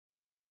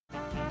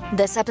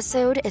This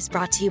episode is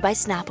brought to you by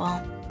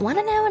Snapple. Want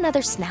to know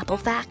another Snapple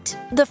fact?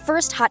 The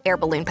first hot air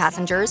balloon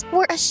passengers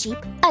were a sheep,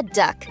 a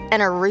duck,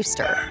 and a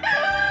rooster.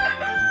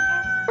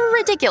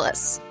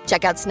 Ridiculous.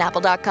 Check out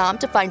Snapple.com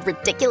to find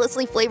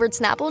ridiculously flavored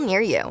Snapple near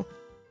you.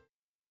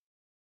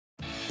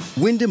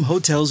 Wyndham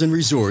Hotels and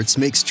Resorts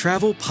makes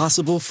travel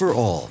possible for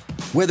all.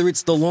 Whether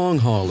it's the long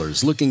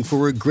haulers looking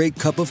for a great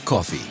cup of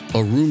coffee,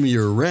 a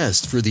roomier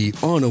rest for the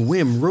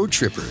on-a-whim road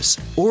trippers,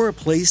 or a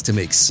place to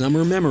make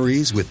summer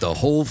memories with the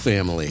whole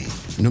family.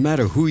 No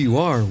matter who you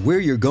are,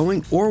 where you're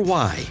going, or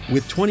why,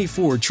 with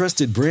 24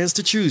 trusted brands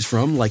to choose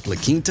from like La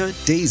Quinta,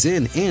 Days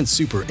Inn, and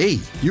Super 8,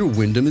 your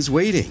Wyndham is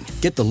waiting.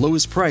 Get the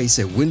lowest price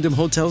at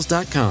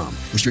WyndhamHotels.com.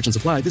 Restrictions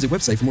apply. Visit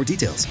website for more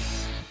details.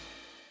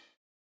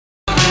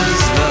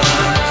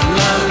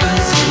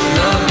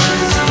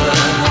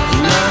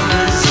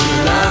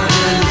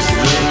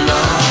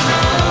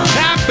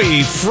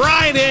 Happy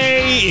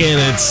Friday, and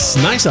it's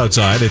nice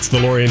outside. It's the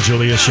Lori and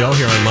Julia show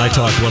here on My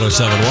Talk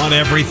 107.1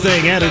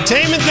 Everything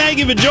Entertainment. Thank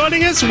you for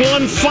joining us.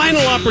 One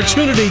final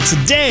opportunity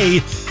today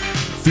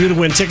for you to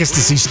win tickets to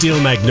see Steel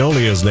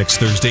Magnolias next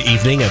Thursday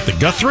evening at the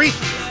Guthrie.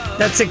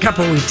 That's a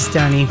couple weeks,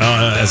 Donnie.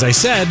 As I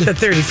said, the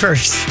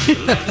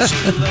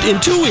 31st. In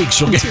 2 weeks,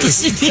 you'll get to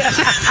see.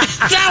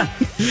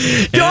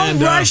 Don't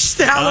rush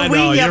the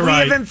Halloween yet. We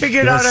haven't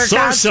figured out our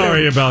costume. So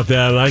sorry about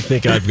that. I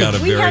think I've got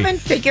a We haven't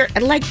figured,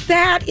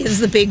 that is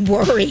the big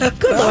worry.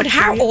 Good Lord,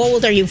 how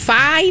old are you,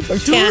 5 or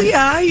 10?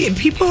 Yeah,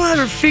 people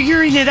are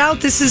figuring it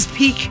out. This is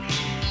peak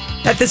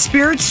at the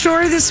Spirit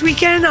Store this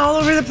weekend, all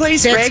over the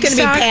place. That's going to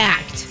be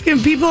packed.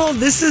 People,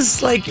 this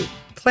is like,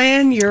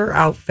 plan your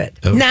outfit.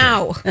 Okay.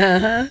 Now.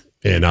 Uh-huh.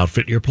 And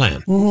outfit your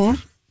plan. Mm-hmm.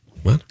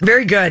 What?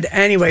 Very good.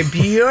 Anyway,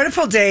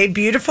 beautiful day,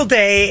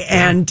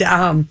 and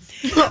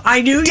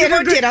I knew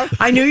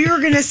you were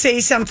going to say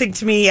something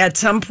to me at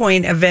some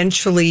point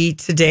eventually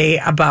today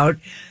about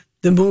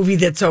the movie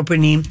that's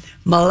opening,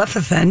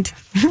 Maleficent,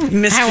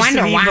 Mistress I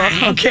wonder of Evil.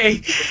 why.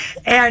 Okay,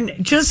 and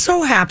just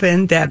so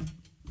happened that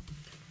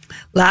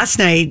last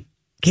night,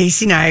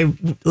 Casey and I,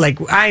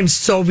 I'm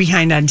so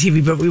behind on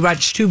TV, but we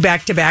watched 2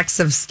 back-to-backs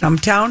of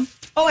Stumptown.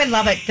 Oh, I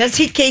love it. Does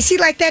Casey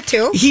like that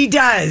too? He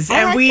does.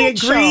 And we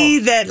agree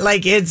that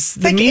it's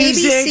the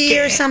music.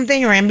 ABC or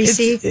something, or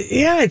NBC?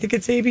 Yeah, I think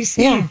it's ABC.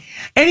 Yeah.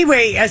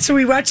 Anyway, so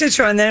we watched the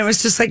show, and then it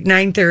was just like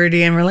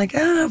 9:30, and we're like,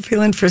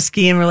 feeling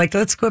frisky, and we're like,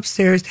 let's go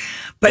upstairs.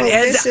 But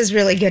this is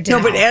really good to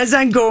know. But as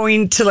I'm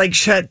going to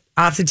shut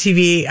off the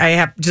TV,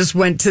 I just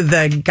went to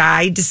the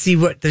guide to see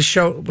what the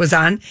show was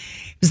on. It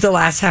was the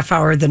last half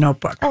hour of The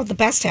Notebook. Oh, the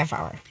best half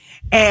hour.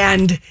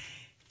 And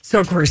so,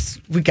 of course,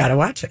 we got to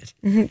watch it.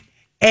 Mm-hmm.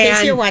 And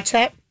Casey, watch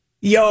that.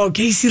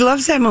 Casey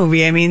loves that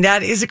movie. I mean,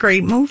 that is a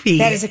great movie.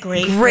 That is a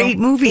great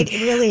movie. It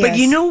really is. But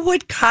you know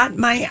what caught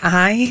my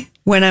eye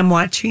when I'm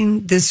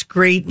watching this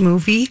great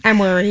movie? I'm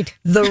worried.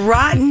 The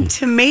Rotten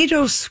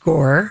Tomatoes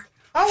score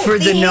for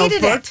The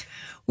Notebook,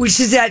 which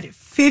is at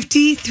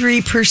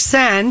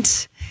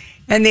 53%.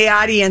 And the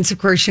audience, of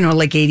course,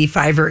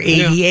 85 or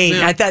 88.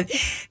 Yeah. I thought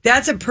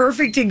that's a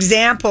perfect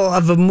example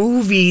of a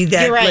movie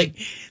that, You're right.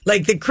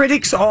 like the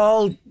critics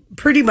all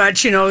pretty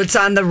much, it's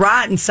on the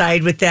rotten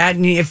side with that.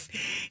 And if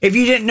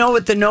you didn't know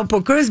what The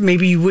Notebook was,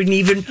 maybe you wouldn't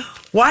even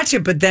watch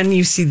it. But then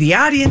you see the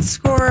audience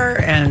score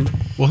and...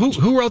 Well,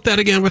 who wrote that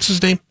again? What's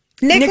his name?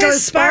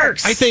 Nicholas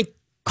Sparks. I think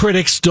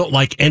critics don't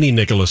like any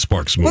Nicholas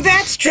Sparks movie. Well,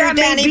 that's true, That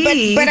may Danny.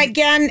 be. But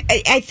again,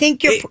 I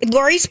think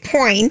Lori's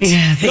point...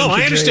 Yeah,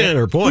 I understand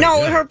her point.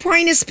 No, her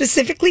point is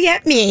specifically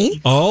at me.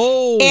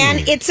 Oh.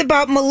 And it's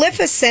about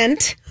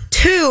Maleficent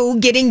 2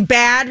 getting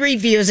bad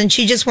reviews, and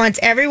she just wants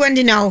everyone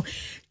to know,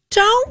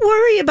 don't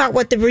worry about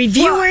what the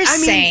reviewers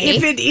say.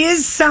 If it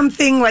is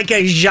something like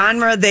a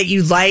genre that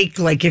you like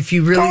if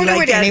you really Go to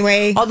like it that.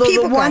 anyway. Although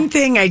People the one go.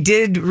 thing I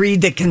did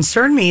read that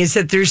concerned me is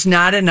that there's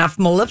not enough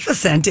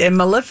Maleficent in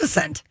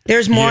Maleficent.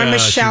 There's more Yeah,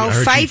 Michelle I heard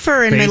she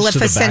Pfeiffer in fades to the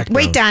Maleficent.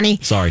 Wait, background. Donnie.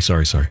 Sorry.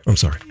 I'm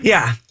sorry.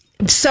 Yeah.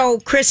 So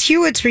Chris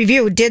Hewitt's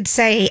review did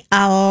say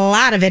a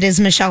lot of it is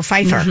Michelle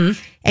Pfeiffer. Mm-hmm.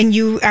 And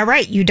you are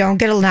right. You don't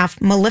get enough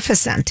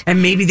Maleficent.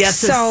 And maybe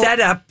that's a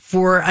setup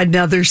for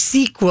another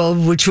sequel,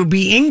 which will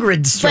be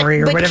Ingrid's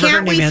story or whatever her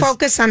can't name we is.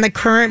 focus on the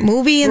current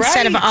movie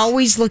instead of Right.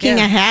 always looking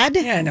ahead?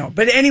 Yeah, I know.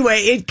 But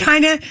anyway, it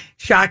kind of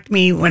shocked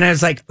me when I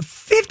was like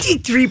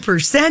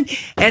 53%.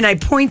 And I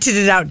pointed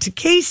it out to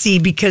Casey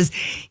because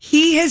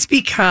he has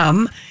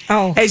become,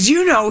 as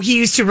you know, he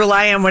used to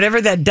rely on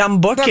whatever that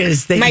dumb book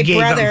is that my you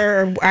gave him.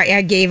 brother,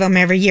 I gave him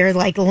every year,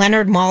 like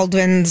Leonard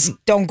Maltin's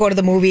Don't Go to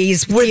the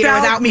Movies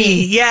Without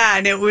Me. Yeah,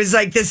 and it was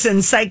like this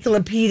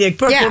encyclopedic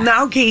book. Yeah. Well,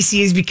 now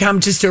Casey has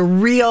become just a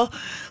real,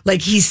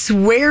 he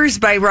swears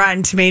by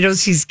Rotten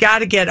Tomatoes. He's got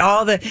to get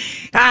all the,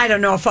 I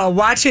don't know if I'll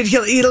watch it.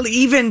 It'll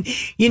even,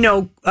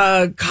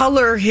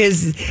 color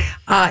his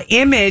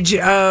image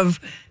of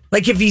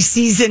Like if he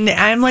sees it,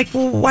 I'm like,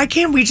 well, why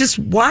can't we just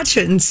watch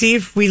it and see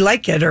if we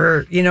like it,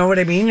 or you know what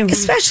I mean?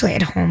 Especially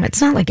at home. It's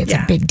not like it's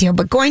a big deal,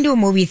 but going to a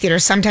movie theater,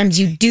 sometimes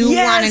you do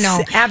want to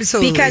know.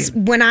 Absolutely. Because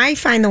when I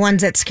find the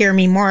ones that scare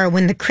me more,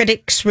 when the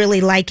critics really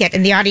like it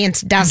and the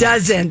audience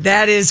doesn't.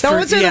 That is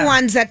Those are the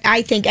ones that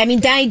I think, I mean,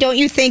 Danny, don't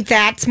you think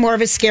that's more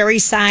of a scary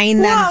sign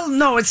than... Well,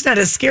 no, it's not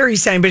a scary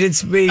sign, but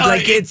it's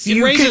like it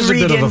you raises can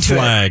read a bit of a into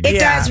flag. It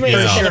does raise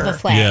a bit of a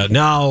flag. Yeah.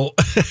 Now,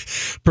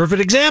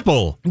 perfect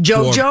example.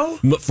 JoJo?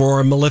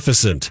 For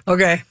Maleficent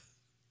Okay.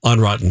 on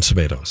Rotten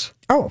Tomatoes.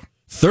 Oh.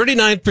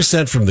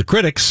 39% from the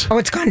critics. Oh,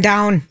 it's gone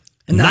down.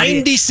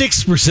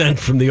 96%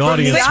 from the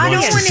audience But no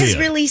wants to one see has it.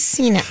 really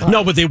seen it.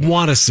 No, but they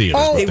want to see it.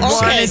 Oh, is what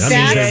they're okay,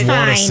 saying. that's they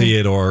want to fine. see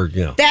it, or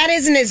That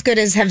isn't as good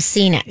as have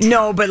seen it.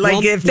 No, but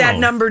like if that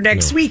number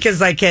next week is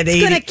like at 80.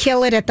 It's going to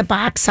kill it at the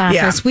box office.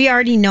 Yeah. We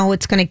already know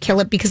it's going to kill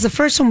it because the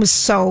first one was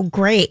so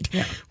great.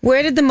 Yeah.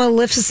 Where did the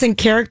Maleficent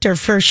character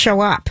first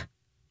show up?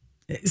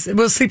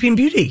 Well, Sleeping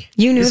Beauty.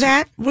 You knew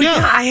that? Well,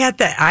 yeah, I had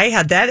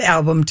that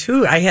album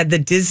too. I had the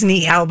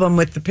Disney album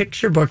with the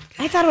picture book.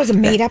 I thought it was a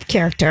made-up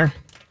character.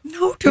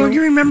 No, don't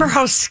you remember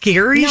how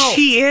scary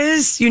she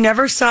is? You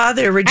never saw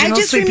the original. I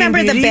just Sleeping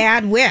remember Beauty? the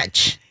bad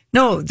witch.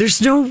 No,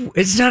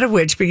 it's not a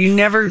witch, but you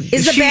never.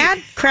 Is the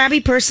bad crabby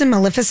person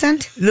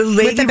Maleficent? The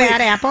lady with the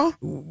bad apple?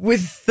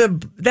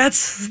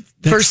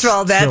 First of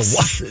all, that's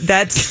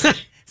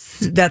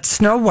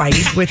Snow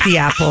White with the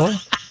apple.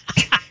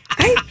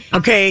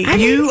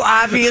 You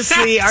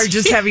obviously are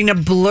just having a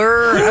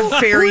blur of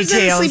fairy Who's in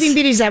tales. Sleeping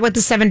Beauty? Is that what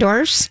the Seven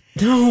Dwarfs?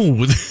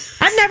 No.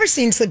 I've never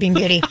seen Sleeping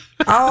Beauty.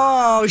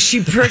 Oh,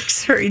 she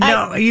pricks her.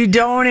 No, you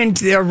don't. And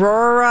the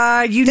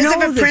Aurora,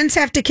 Does a prince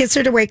have to kiss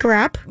her to wake her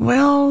up?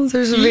 Well,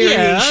 there's a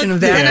variation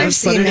of that. Then I've But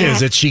seen it that. is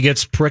that she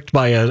gets pricked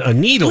by a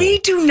needle. We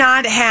do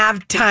not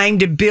have time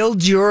to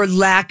build your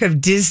lack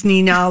of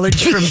Disney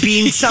knowledge from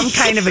being some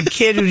kind of a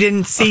kid who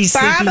didn't see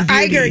Sleeping Bob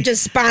Beauty. Iger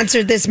just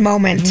sponsored this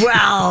moment.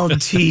 Well,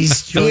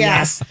 geez, Julia.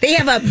 Yes. They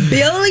have $1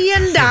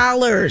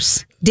 billion.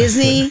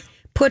 Disney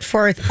put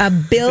forth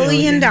 $1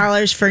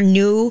 billion for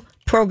new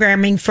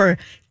programming for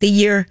the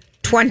year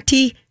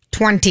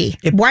 2020.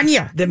 1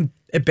 year. Then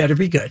it better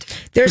be good.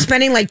 They're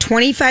spending like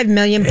 $25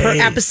 million per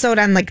episode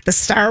on like the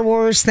Star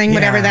Wars thing,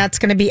 whatever that's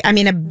going to be. I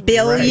mean, $1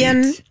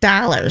 billion.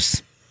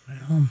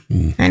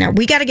 I know.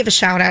 We got to give a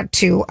shout out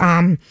to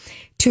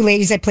two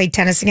ladies I played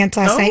tennis against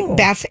last night,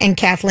 Beth and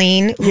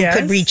Kathleen, who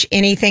could reach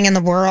anything in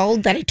the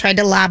world that I tried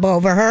to lob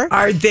over her.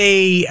 Are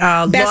they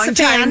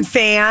longtime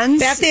fans?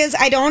 Beth is.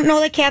 I don't know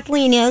that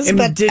Kathleen is,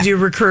 but did you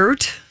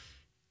recruit?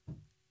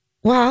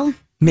 Well,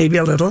 maybe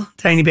a little,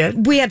 tiny bit.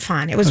 we had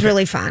fun. It was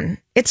really fun.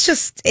 It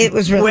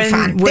was really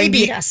fun. They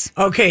beat us.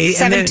 Okay,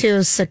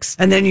 7-2-6.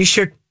 And then you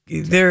shook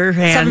their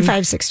hand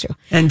 7-5-6-2.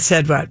 and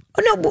said what?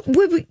 Oh no,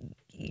 we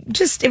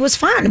just it was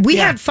fun. We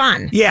had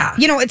fun. Yeah,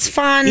 you know it's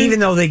fun. Even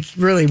though they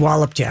really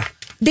walloped you,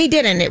 they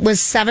didn't. It was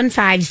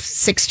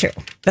 7-5-6-2.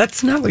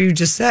 That's not what you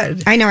just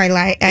said. I know. I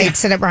lied. I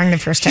said it wrong the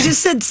first time. You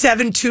just said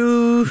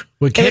 7-2.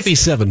 Well, it can't be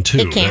 7-2.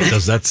 It can't.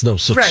 Because that's no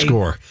such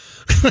score.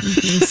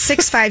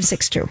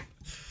 6-5-6-2.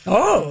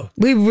 Oh,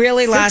 we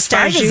really lost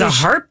our 6-5 is a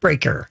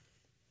heartbreaker.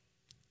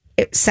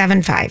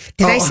 7-5.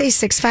 Did I say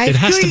 6-5? It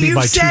has to be You've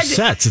by said- 2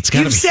 sets. It's got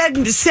to You've be.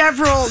 said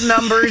several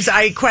numbers.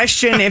 I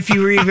question if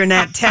you were even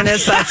at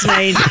tennis last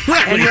night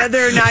and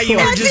whether or not you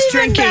were That's just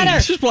even drinking. better.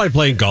 She's probably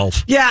playing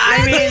golf. Yeah,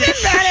 I mean, even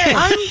better.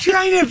 I'm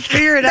trying to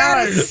figure it That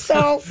out. is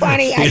so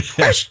funny. I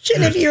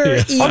question if you're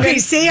even Okay,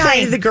 say hi to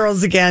playing. the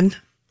girls again.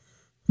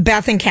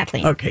 Beth and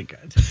Kathleen. Okay,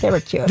 good. They were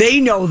cute. They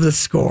know the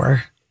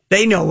score.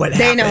 They know what They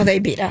happened. know they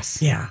beat us.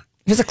 Yeah.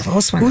 It was a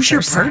close one. Who's the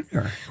your first time.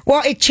 partner?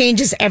 Well, it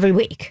changes every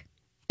week.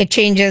 It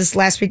changes.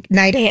 Last week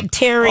night I had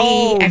Terry.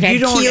 Oh, I've had you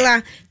don't-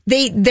 Keela.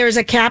 There's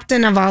a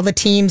captain of all the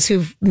teams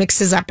who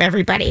mixes up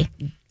everybody.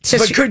 It's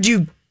just, But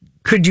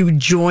could you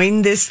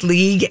join this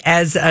league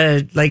as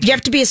a like? you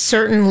have to be a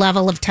certain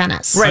level of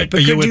tennis. Right, but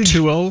Are you could at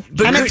 2-0?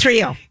 but I'm at could-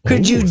 3-0.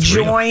 Could you 3-0.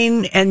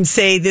 join and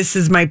say this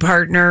is my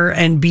partner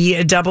and be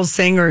a double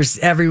sing, or is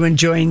everyone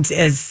joins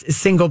as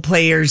single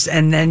players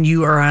and then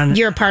you are on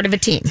You're a part of a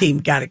team. team?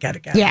 Got it.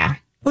 Yeah.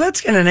 Well,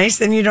 that's kind of nice.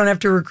 Then you don't have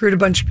to recruit a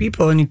bunch of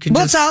people, and you can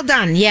Well, just it's all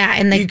done. Yeah.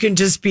 And you can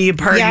just be a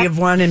party Yeah. of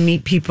one and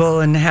meet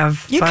people and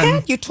have you fun.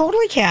 can. You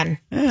totally can.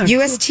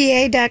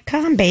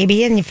 USTA.com,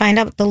 baby. And you find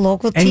out the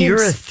local teams. And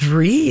you're a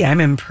 3.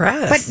 I'm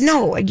impressed. But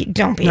no, you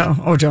don't be. No.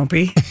 Oh, don't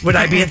be. Would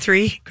I be a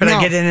 3? Could I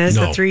No. get in as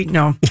No. a 3?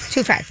 No.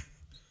 2-5.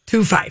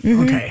 2-5.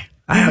 Mm-hmm. Okay.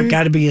 I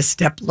got to be a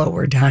step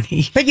lower,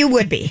 Donnie. But you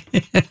would be.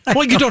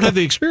 Well, you don't have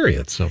the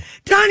experience, so.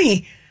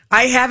 Donnie,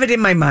 I have it in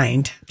my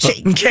mind.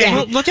 Okay. Yeah.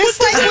 Well, Just what does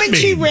like that when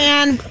she mean?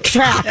 ran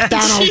track,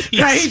 Donald.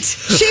 Right.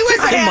 She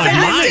was the In my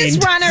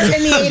fastest mind. runner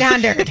in the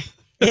 800.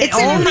 It's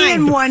in her Only mind.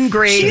 in one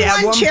grade She at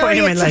won one point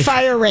in my Chariot's a life.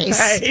 fire race.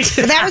 Right.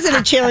 But that was in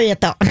a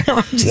chariot, though. No,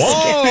 I'm just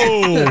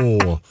kidding.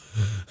 Whoa.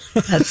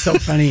 That's so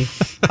funny.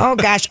 Oh,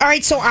 gosh. All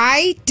right. So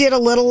I did a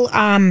little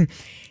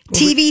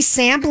TV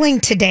sampling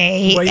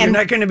today. Well, you're and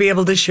not going to be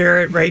able to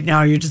share it right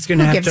now. You're just going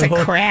to who have gives to a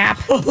hold. crap?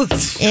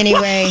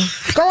 Anyway,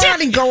 go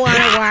out and go on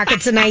a walk.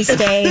 It's a nice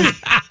day.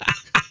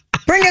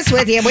 Bring us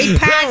with you. We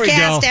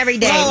podcast go. every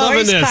day. We're loving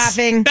Lori's this.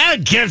 coughing.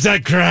 That gives a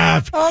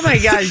crap. Oh my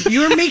gosh,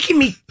 you're making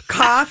me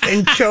cough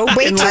and choke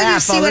Wait and till you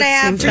laugh see all what at I the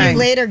have same for you time.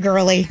 later,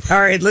 girly.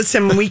 All right,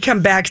 listen, when we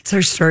come back, it's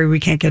our story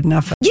we can't get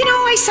enough of. You know,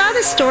 I saw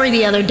this story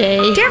the other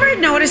day. Did you ever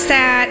notice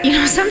that? You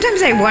know,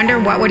 sometimes I wonder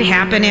what would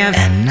happen if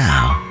And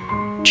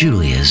now,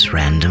 Julia's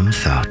random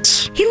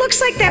thoughts. he looks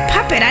like that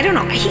puppet. I don't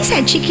know. He's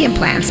had cheeky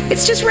implants.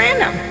 It's just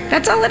random.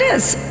 That's all it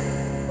is.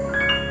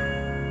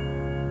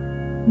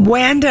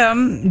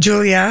 Wandom,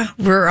 Julia,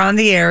 we're on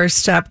the air.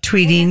 Stop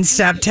tweeting,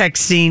 stop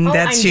texting. Oh,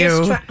 That's I'm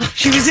you. just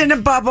She was in a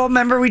bubble.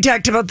 Remember, we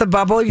talked about the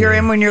bubble you're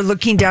in when you're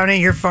looking down at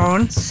your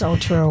phone? So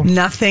true.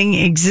 Nothing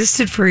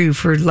existed for you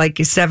for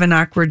like 7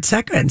 awkward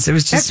seconds. It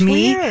was just That's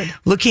me weird.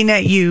 looking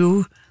at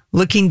you,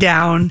 looking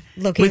down,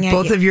 Looking with at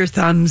both you. of your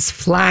thumbs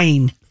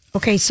flying.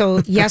 Okay, so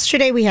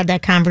yesterday we had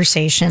that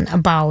conversation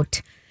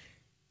about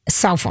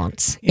cell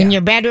phones. In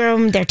your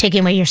bedroom, they're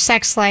taking away your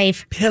sex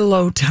life,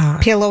 Pillow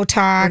talk. pillow We're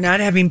talk, not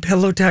having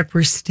pillow talk.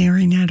 We're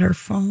staring at our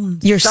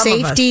phones. your Some of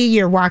us. safety.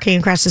 You're walking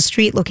across the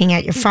street looking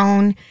at your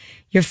phone.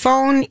 Your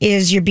phone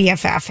is your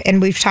BFF.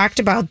 And we've talked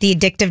about the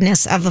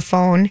addictiveness of the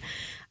phone.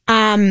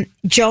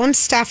 Joan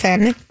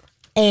Steffen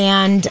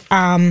and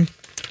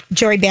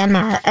Jory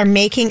Banmar are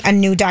making a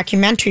new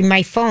documentary,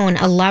 My Phone,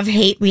 a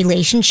love-hate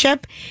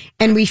relationship.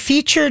 And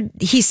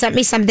he sent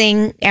me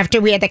something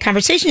after we had that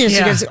conversation. He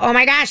Yeah. goes, oh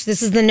my gosh,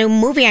 this is the new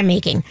movie I'm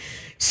making.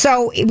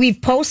 So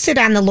we've posted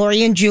on the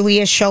Lori and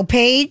Julia show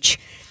page,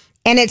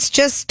 and it's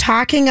just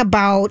talking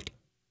about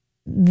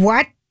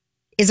what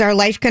is our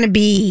life going to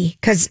be?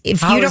 Because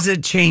if How you does don't,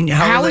 it change?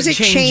 how will has it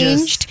change us?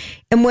 changed?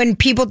 And when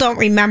people don't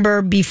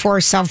remember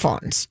before cell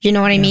phones, you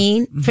know what I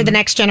mean? For the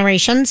next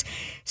generations.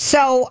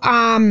 So,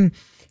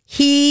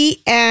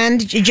 he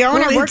and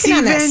Joan are working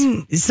on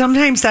this.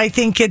 Sometimes I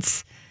think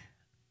it's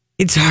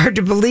hard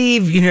to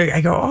believe. You know, I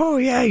go, oh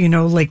yeah, you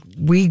know, like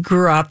we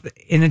grew up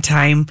in a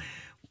time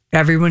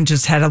everyone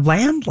just had a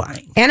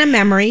landline. And a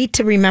memory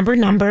to remember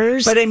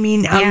numbers. But I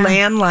mean, a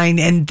landline,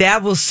 and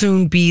that will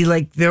soon be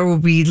like there will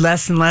be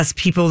less and less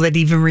people that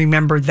even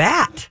remember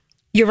that.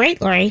 You're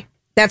right, Lori.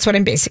 That's what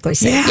I'm basically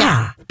saying.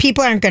 Yeah.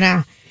 People aren't going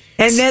to.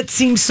 And that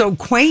seems so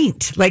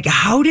quaint. Like,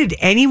 how did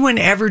anyone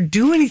ever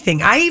do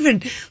anything? I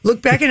even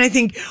look back and I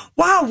think,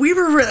 wow, we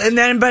were, and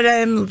then, but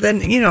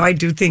then, you know, I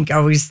do think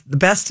always the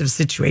best of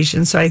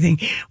situations. So I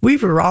think we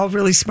were all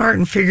really smart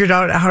and figured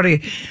out how to,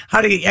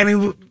 I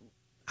mean,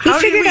 We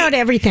figured out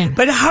everything.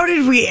 But how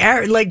did we,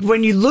 like,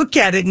 when you look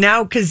at it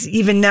now, because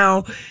even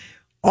now,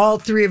 all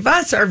three of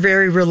us are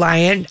very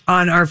reliant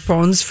on our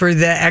phones for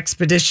the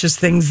expeditious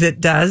things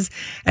it does.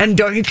 And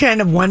don't you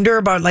kind of wonder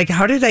about, like,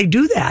 how did I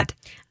do that?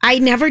 I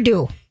never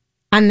do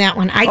on that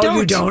one. I don't.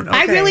 You don't?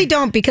 I Okay. really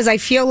don't, because I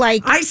feel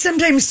like I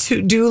sometimes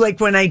do, like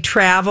when I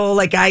travel,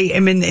 like I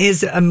am in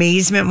his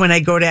amazement when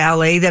I go to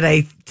LA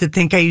to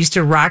think I used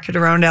to rocket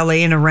around LA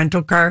in a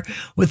rental car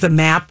with a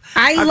map.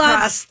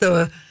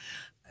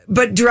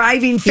 But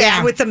driving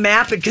fast with the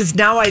map, because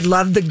now I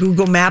love the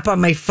Google map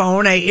on my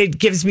phone. It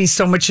gives me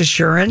so much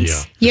assurance.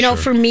 Yeah. You know,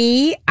 for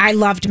me, I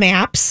loved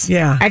maps.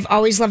 Yeah. I've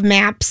always loved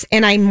maps,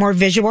 and I'm more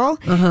visual.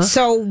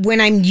 So when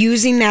I'm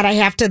using that, I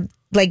have to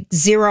like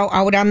zero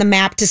out on the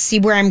map to see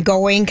where I'm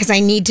going, because I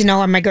need to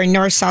know, am I going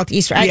north, south,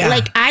 east? Yeah.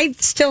 I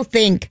still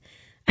think,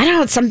 I don't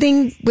know, it's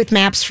something with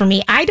maps for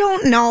me. I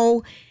don't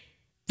know.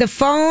 The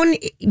phone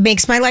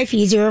makes my life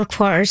easier, of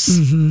course,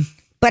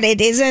 but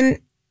it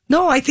isn't.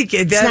 No, I think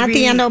it's not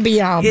the end all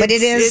be all, but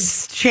it is.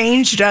 It's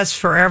changed us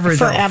forever.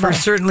 Forever. Though.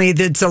 Certainly,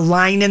 it's a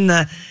line in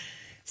the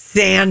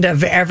sand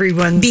of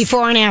everyone's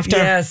Before and after.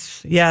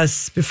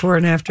 Yes, before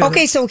and after.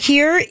 Okay, so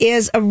here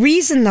is a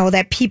reason, though,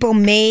 that people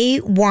may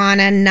want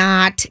to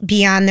not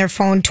be on their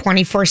phone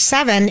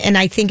 24/7, and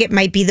I think it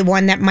might be the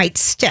one that might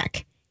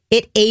stick.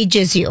 It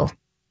ages you.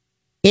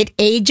 It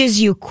ages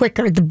you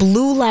quicker. The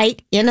blue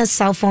light in a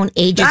cell phone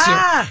ages you.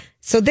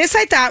 So this,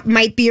 I thought,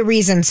 might be a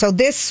reason. So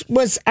this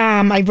was,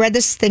 I read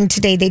this thing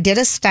today. They did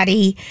a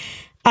study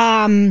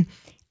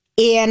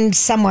in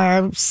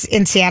somewhere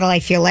in Seattle, I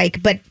feel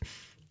like, but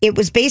it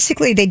was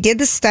basically, they did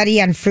the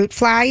study on fruit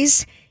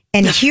flies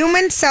and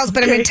human cells.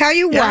 But I'm going to tell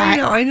you what.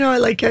 I know, I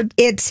like it.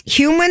 It's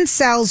human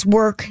cells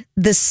work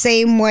the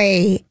same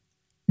way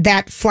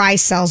that fly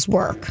cells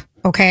work.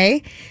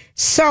 Okay.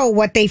 So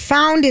what they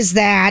found is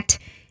that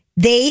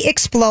they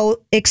exposed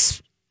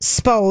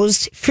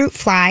fruit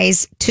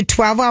flies to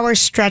 12-hour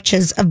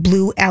stretches of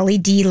blue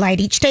LED light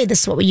each day.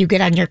 This is what you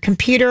get on your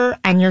computer,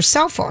 on your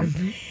cell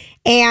phone.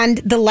 And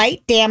the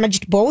light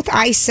damaged both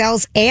eye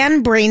cells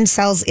and brain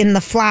cells in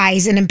the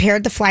flies and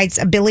impaired the flies'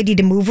 ability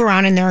to move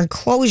around in their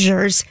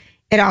enclosures.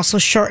 It also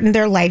shortened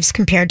their lives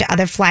compared to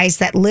other flies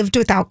that lived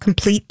without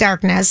complete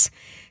darkness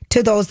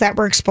to those that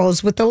were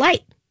exposed with the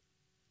light.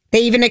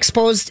 They even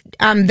exposed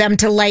them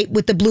to light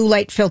with the blue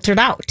light filtered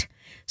out.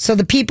 So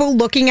the people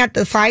looking at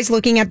the flies,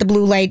 looking at the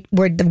blue light,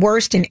 were the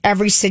worst in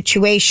every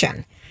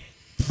situation.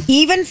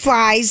 Even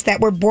flies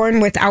that were born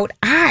without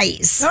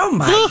eyes. Oh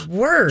my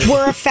word.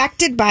 Were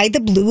affected by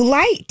the blue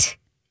light.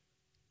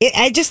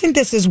 I just think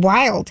this is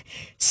wild.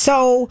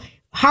 So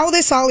how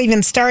this all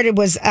even started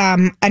was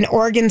an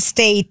Oregon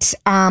State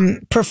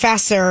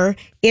professor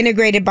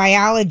integrated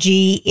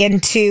biology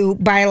into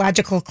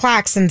biological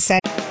clocks and said,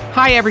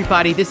 Hi,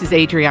 everybody. This is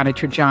Adriana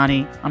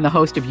Trajani. I'm the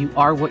host of You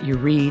Are What You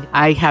Read.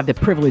 I have the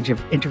privilege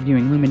of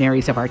interviewing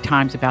luminaries of our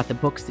times about the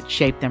books that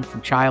shaped them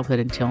from childhood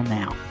until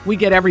now. We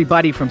get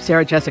everybody from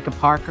Sarah Jessica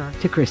Parker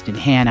to Kristen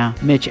Hanna,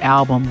 Mitch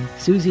Albom,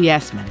 Susie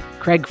Essman,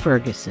 Craig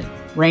Ferguson,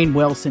 Rainn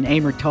Wilson,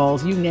 Amor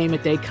Tolls, you name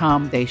it, they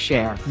come, they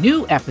share.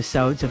 New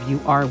episodes of You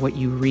Are What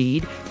You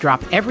Read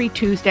drop every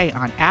Tuesday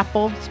on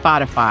Apple,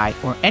 Spotify,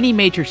 or any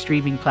major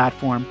streaming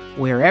platform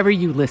wherever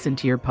you listen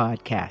to your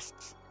podcasts.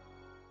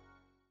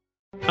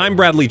 I'm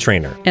Bradley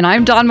Trainer. And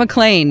I'm Don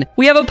McClain.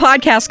 We have a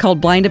podcast called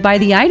Blinded by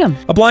the Item.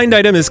 A blind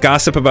item is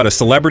gossip about a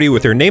celebrity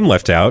with their name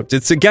left out.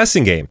 It's a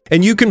guessing game,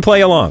 and you can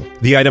play along.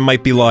 The item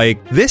might be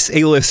like, this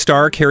A-list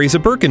star carries a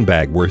Birkin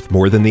bag worth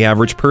more than the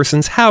average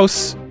person's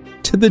house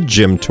to the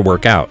gym to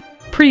work out.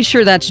 Pretty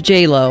sure that's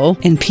J-Lo.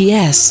 And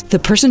P.S. the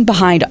person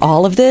behind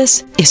all of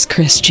this is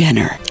Kris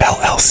Jenner,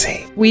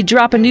 LLC. We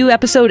drop a new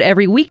episode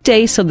every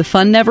weekday so the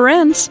fun never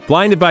ends.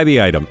 Blinded by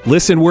the Item.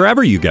 Listen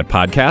wherever you get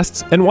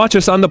podcasts and watch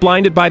us on the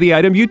Blinded by the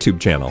Item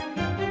YouTube channel.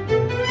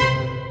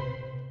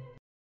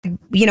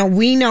 you know,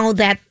 we know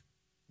that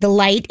the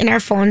light in our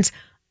phones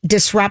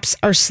disrupts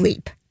our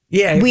sleep.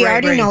 Yeah, we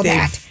already know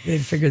that. They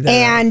figured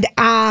that out.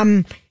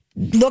 And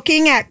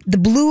looking at the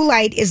blue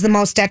light is the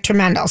most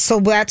detrimental. So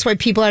that's why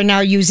people are now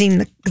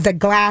using the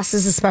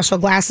glasses, the special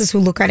glasses, who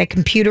look at a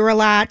computer a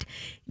lot.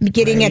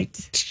 Getting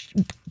it.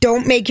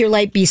 Don't make your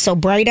light be so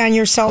bright on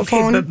your cell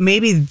phone. But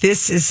maybe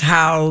this is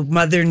how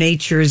Mother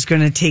Nature is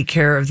going to take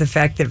care of the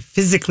fact that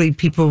physically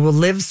people will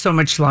live so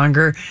much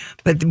longer,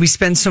 but we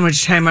spend so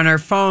much time on our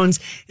phones,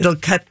 it'll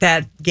cut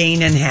that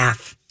gain in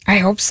half. I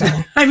hope so.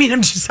 I mean,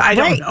 I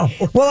don't know.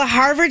 Well, a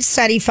Harvard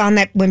study found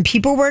that when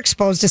people were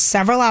exposed to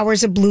several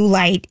hours of blue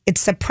light, it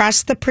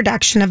suppressed the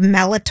production of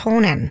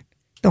melatonin,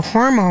 the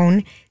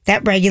hormone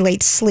that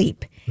regulates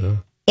sleep,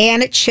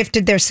 and it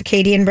shifted their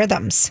circadian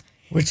rhythms.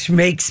 Which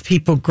makes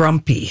people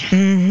grumpy.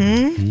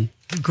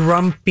 Mm-hmm.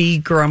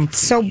 Grumpy.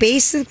 So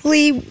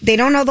basically, they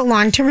don't know the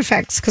long-term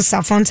effects because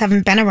cell phones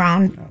haven't been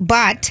around,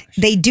 but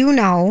they do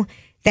know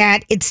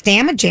that it's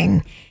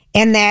damaging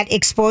and that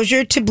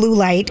exposure to blue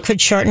light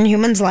could shorten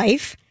humans'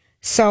 life.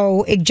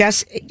 So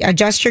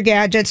adjust your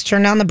gadgets,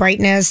 turn down the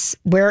brightness,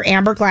 wear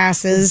amber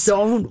glasses.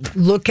 Don't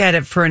look at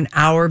it for an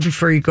hour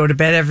before you go to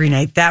bed every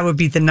night. That would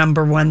be the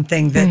number one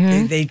thing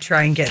that they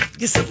try and get.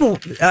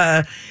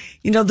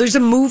 There's a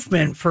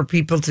movement for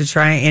people to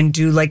try and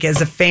do, like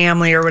as a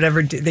family or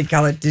whatever, they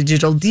call it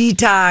digital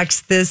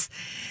detox, this,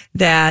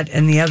 that,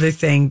 and the other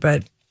thing.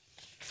 But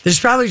there's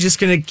probably just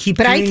going to keep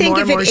doing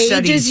more and more studies. But I think if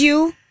it ages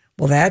you,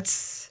 well,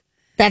 that's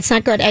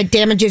not good. It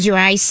damages your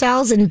eye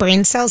cells and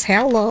brain cells.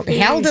 Hell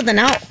to the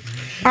no.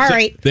 All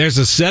right. There's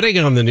a setting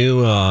on the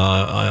new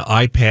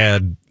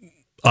iPad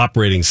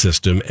operating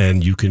system,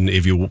 and you can,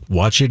 if you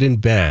watch it in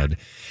bed,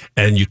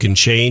 and you can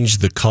change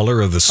the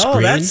color of the screen.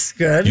 Oh, that's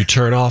good. You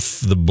turn off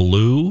the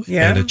blue,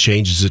 and it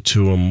changes it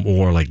to a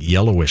more like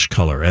yellowish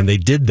color. And they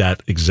did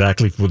that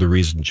exactly for the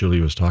reason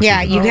Julie was talking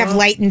about. Yeah, you have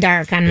light and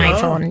dark on my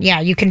phone. Yeah,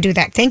 you can do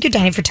that. Thank you,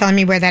 Danny, for telling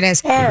me where that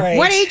is. All right.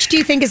 What age do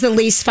you think is the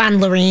least fun,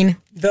 Lorene?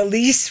 The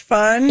least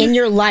fun? In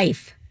your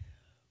life?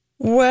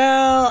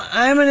 Well,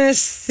 I'm going to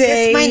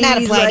say... This might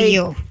not apply to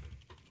you.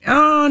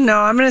 Oh, no.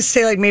 I'm going to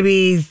say like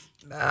maybe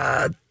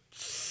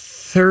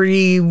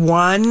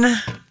 31...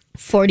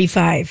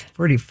 45.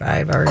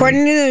 45 already.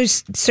 According to the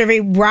survey,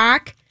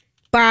 rock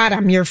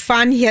bottom. Your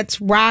fun hits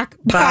rock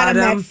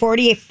bottom at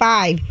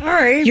 45. All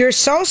right. You're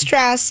so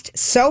stressed,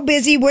 so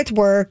busy with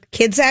work,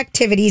 kids'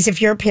 activities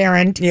if you're a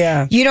parent.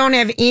 Yeah. You don't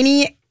have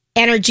any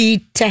energy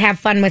to have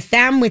fun with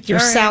them, with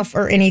yourself,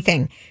 or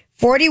anything.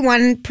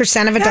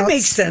 41% of adults. That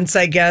makes sense,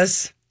 I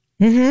guess.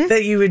 Mm-hmm.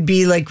 That you would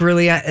be like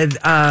really,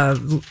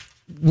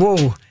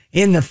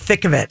 in the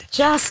thick of it.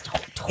 Just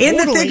totally. In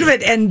the thick of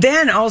it. And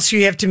then also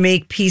you have to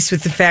make peace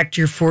with the fact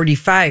you're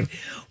 45,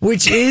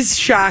 which is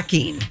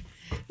shocking.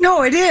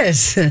 No, it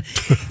is.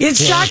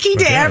 It's shocking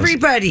to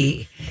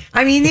everybody.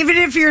 I mean, even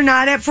if you're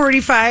not at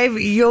 45,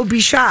 you'll be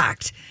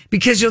shocked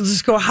because you'll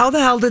just go, how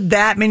the hell did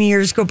that many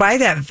years go by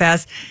that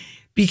fast?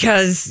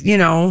 Because,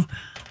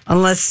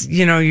 unless,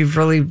 you've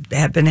really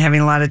been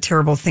having a lot of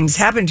terrible things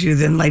happen to you,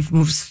 then life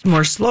moves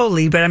more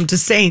slowly. But I'm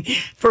just saying,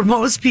 for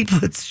most people,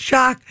 it's a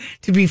shock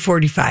to be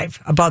 45,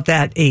 about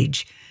that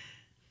age.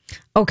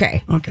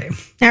 Okay. All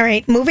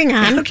right, moving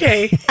on.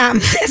 Okay.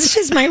 That's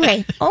just my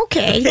way.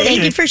 Okay.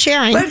 Thank you for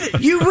sharing.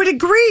 But you would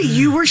agree,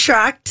 you were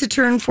shocked to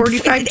turn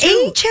 45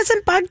 too. Age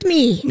hasn't bugged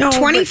me. No,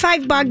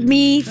 25 bugged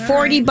me,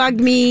 40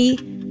 bugged me.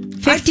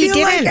 50 I feel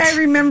didn't. like I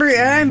remember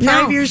I'm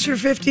 5 years for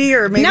 50,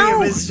 or maybe it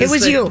was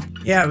just you.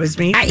 Yeah, it was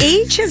me.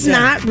 Age has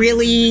not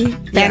really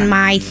been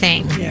my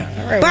thing. Yeah.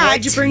 All right. But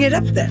why'd you bring it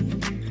up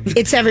then?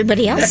 It's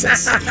everybody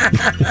else's.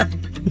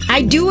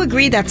 I do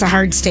agree that's a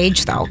hard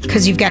stage, though,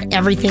 because you've got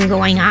everything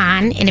going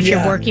on. And if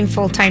you're working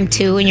full-time,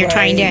 too, and you're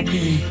trying to...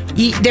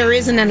 there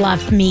isn't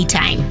enough me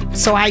time.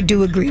 So I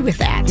do agree with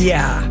that.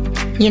 Yeah.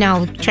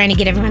 trying to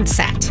get everyone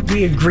set.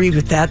 We agree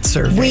with that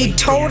survey. We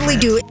totally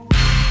do.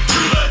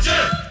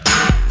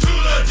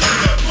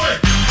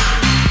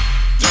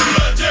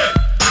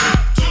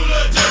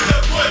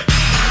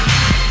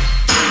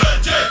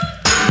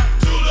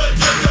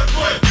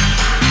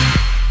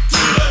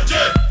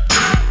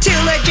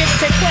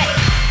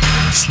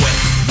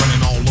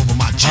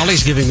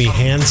 Holly's giving me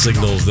hand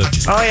signals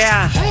that. Oh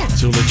yeah,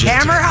 too legit.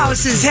 Hammer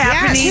House is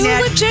happening. Too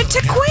legit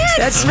to quit.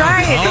 That's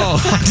right.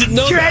 Oh, I didn't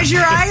know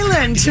Treasure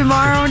Island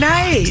tomorrow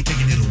night.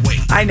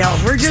 I know.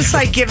 We're just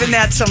like giving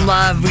that some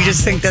love. We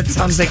just think that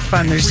sounds like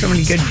fun. There's so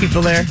many good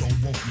people there.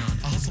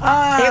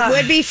 It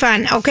would be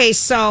fun. Okay,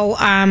 so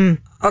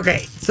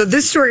so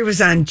this story was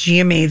on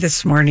GMA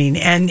this morning,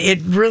 and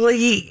it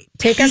really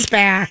take us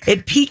back.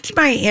 It piqued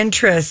my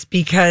interest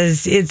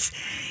because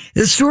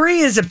the story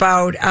is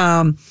about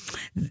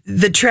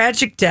the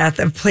tragic death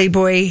of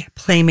Playboy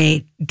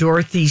playmate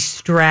Dorothy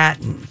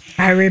Stratton.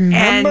 I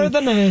remember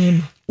the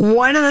name.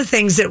 One of the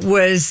things that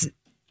was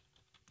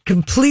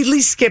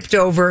completely skipped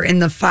over in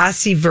the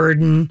Fosse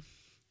Verdon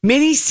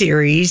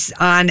miniseries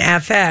on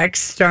FX,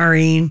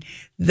 starring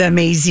the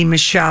amazing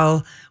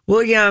Michelle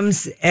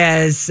Williams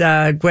as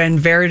Gwen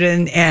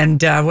Verdon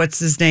and what's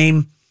his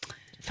name?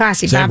 Bob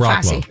Fosse.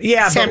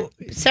 Yeah, Sam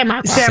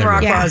Rockwell. Sam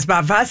Rockwell is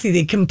Bob Fosse.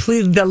 They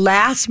completed the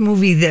last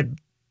movie that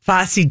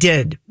Fosse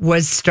did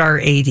was Star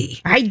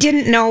 80. I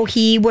didn't know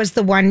he was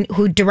the one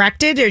who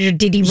directed, or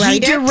did he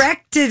write it? He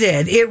directed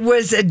it. It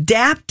was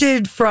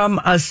adapted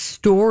from a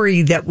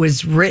story that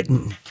was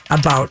written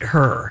about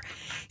her.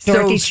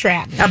 Dorothy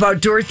Stratton. About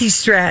Dorothy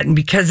Stratton,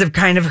 because of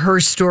kind of her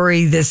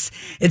story.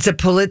 It's a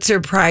Pulitzer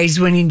Prize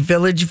winning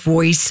Village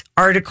Voice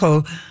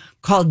article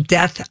called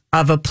Death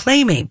of a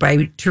Playmate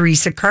by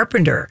Teresa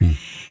Carpenter.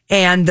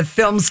 And the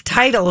film's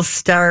title,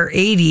 Star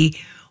 80,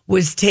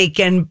 was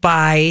taken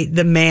by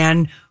the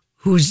man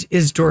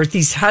is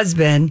Dorothy's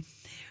husband.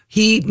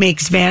 He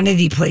makes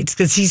vanity plates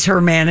because he's her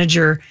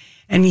manager.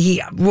 And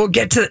we'll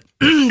get to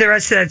the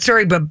rest of that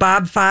story, but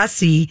Bob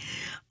Fosse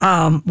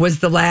was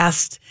the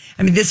last,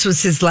 this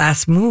was his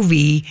last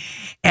movie.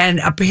 And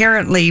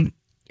apparently,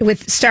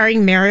 with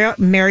starring Mariel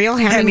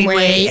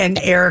Hemingway and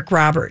Eric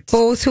Roberts,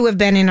 both who have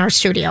been in our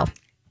studio,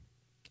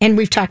 and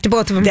we've talked to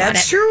both of them.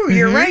 That's true.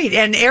 You're right.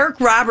 And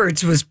Eric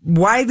Roberts was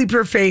widely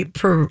praised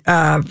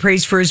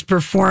for his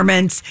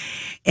performance,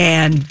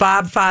 and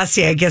Bob Fosse,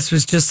 I guess,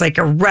 was just like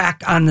a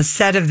wreck on the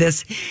set of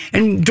this.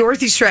 And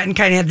Dorothy Stratton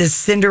kind of had this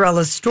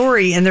Cinderella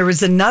story, and there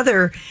was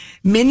another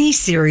mini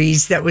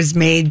series that was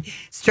made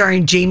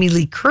starring Jamie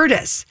Lee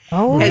Curtis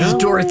as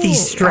Dorothy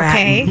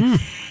Stratton.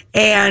 Okay.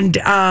 And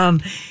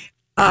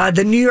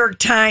the New York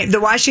Times,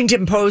 the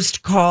Washington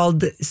Post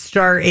called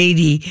Star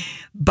 80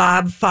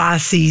 Bob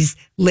Fosse's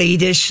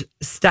latest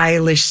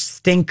stylish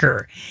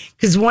stinker.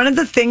 Because one of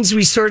the things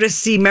we sort of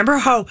see, remember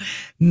how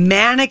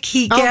manic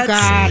he gets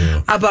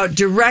about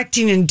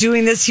directing and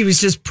doing this? He was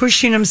just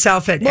pushing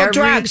himself at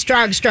drugs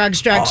all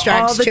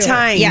the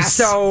time. Yes.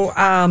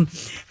 So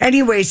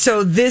anyway,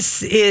 so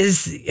this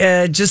is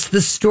just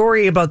the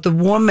story about the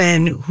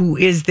woman who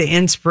is the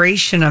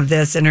inspiration of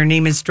this, and her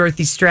name is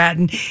Dorothy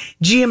Stratton.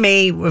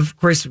 GMA, of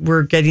course,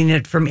 we're getting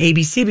it from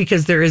ABC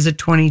because there is a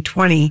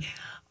 2020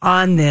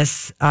 on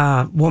this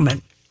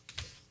woman.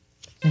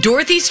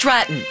 Dorothy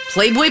Stratton,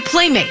 Playboy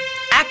playmate,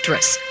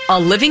 actress, a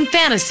living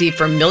fantasy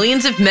for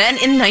millions of men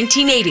in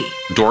 1980.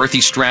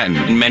 Dorothy Stratton,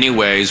 in many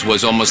ways,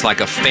 was almost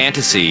like a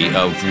fantasy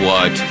of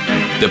what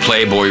the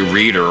Playboy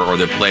reader or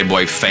the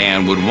Playboy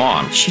fan would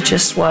want. She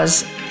just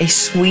was a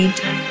sweet,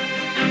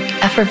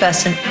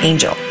 effervescent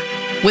angel.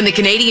 When the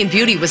Canadian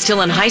beauty was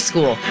still in high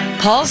school,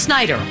 Paul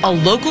Snyder, a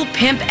local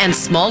pimp and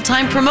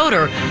small-time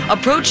promoter,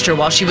 approached her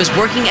while she was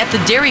working at the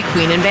Dairy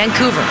Queen in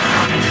Vancouver.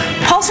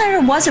 Paul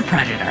Snyder was a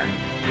predator.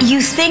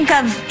 You think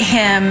of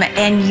him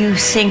and you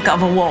think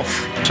of a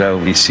wolf. So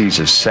he sees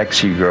a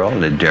sexy girl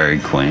at a Dairy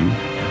Queen.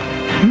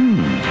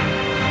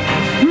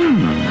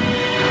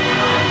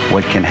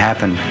 What can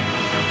happen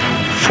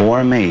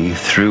for me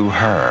through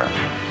her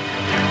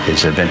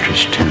is of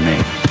interest to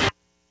me.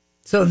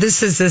 So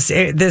this is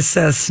this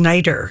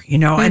Snyder,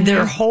 and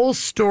their whole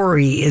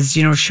story is,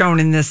 shown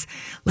in this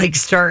like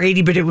Star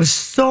 80, but it was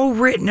so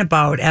written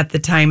about at the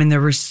time, and there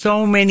were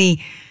so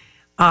many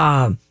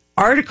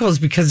articles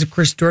because, of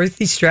course,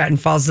 Dorothy Stratton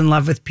falls in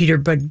love with Peter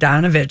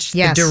Bogdanovich,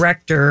 the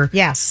director.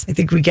 Yes. I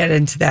think we get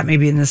into that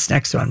maybe in this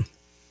next one.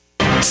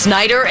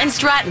 Snyder and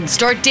Stratton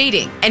start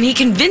dating, and he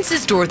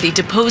convinces Dorothy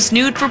to pose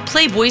nude for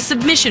Playboy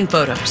submission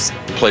photos.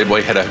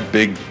 Playboy had a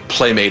big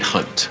playmate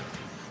hunt,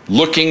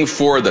 looking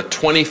for the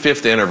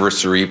 25th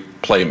anniversary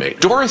playmate.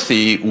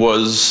 Dorothy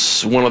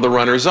was one of the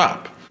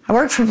runners-up. I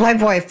worked for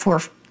Playboy for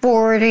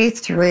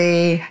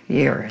 43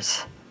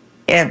 years.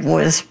 It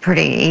was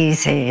pretty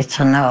easy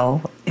to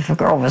know if a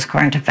girl was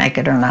going to make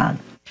it or not.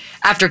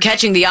 After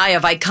catching the eye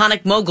of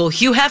iconic mogul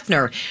Hugh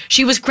Hefner,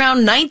 she was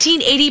crowned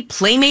 1980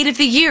 Playmate of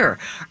the Year,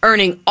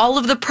 earning all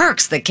of the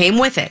perks that came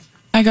with it.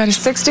 I got a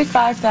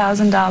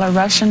 $65,000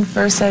 Russian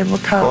first saber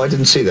coat. Oh, I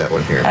didn't see that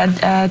one here.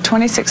 A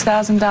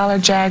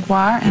 $26,000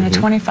 Jaguar and a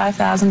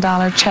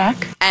 $25,000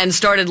 check. And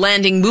started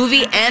landing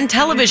movie and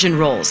television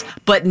roles,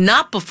 but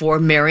not before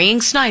marrying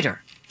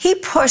Snyder. He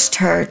pushed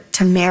her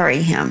to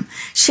marry him.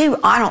 She,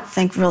 I don't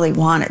think, really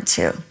wanted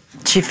to.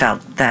 She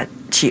felt that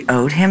she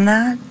owed him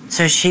that,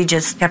 so she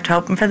just kept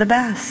hoping for the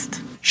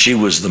best. She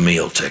was the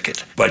meal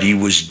ticket, but he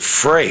was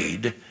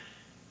afraid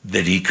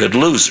that he could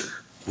lose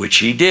her, which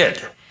he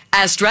did.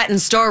 As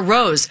Stratton's star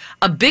rose,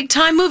 a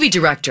big-time movie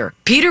director,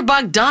 Peter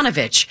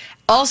Bogdanovich,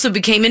 also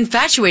became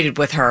infatuated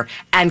with her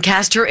and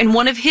cast her in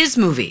one of his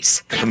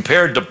movies.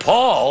 Compared to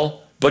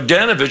Paul,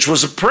 Bogdanovich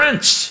was a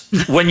prince.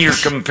 When you're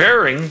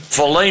comparing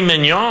filet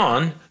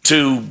mignon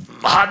to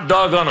hot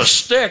dog on a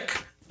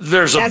stick,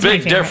 there's a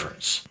big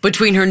difference.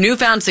 Between her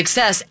newfound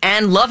success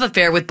and love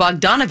affair with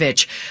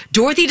Bogdanovich,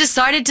 Dorothy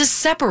decided to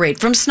separate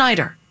from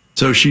Snyder.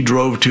 So she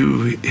drove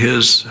to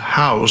his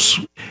house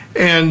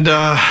and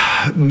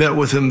met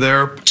with him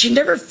there. She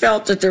never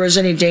felt that there was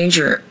any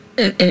danger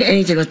in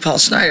anything with Paul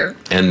Snyder.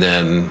 And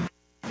then,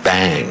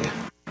 bang,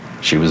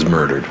 she was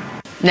murdered.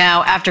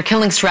 Now, after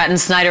killing Stratton,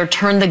 Snyder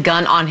turned the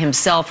gun on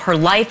himself. Her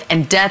life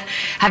and death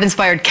have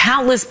inspired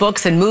countless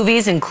books and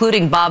movies,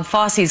 including Bob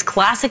Fosse's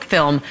classic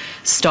film,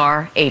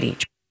 Star 80.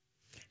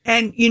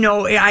 And, you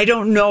know, I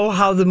don't know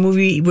how the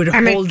movie would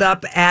hold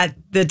up at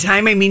the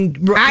time. I mean,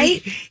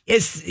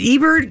 is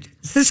Ebert,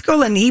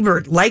 Siskel and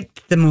Ebert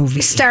liked the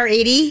movie. Star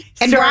 80.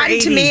 And Rotten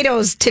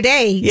Tomatoes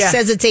today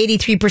says it's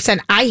 83%.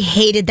 I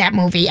hated that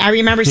movie. I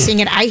remember seeing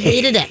it. I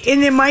hated it.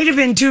 And it might have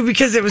been, too,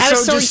 because it was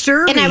so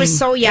disturbing. And I was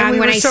so young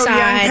when I saw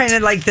it. Kind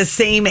of like the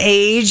same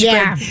age.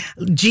 Yeah.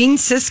 But Gene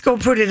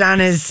Siskel put it on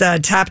his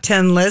top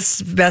 10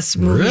 list, best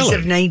movies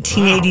of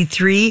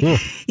 1983. Wow.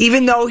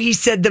 Even though he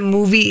said the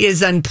movie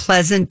is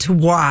unpleasant to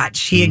watch.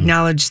 He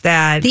acknowledged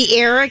that. The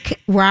Eric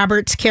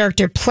Roberts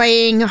character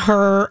playing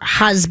her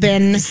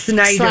husband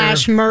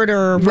 /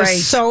 murderer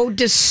was so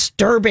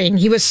disturbing.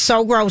 He was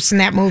so gross in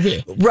that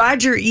movie.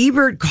 Roger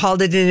Ebert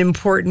called it an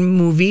important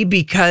movie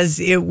because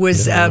it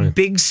was a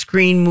big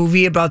screen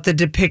movie about the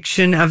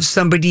depiction of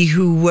somebody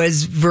who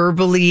was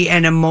verbally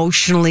and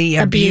emotionally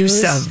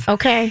abusive.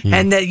 Okay.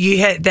 And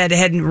that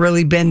hadn't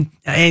really been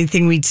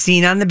anything we'd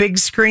seen on the big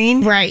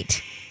screen.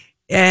 Right.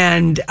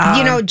 And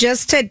you know,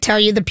 just to tell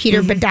you, the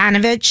Peter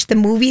Bogdanovich, the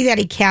movie that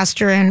he cast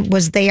her in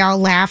was They All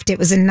Laughed. It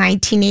was in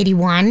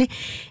 1981,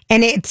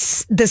 and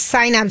it's the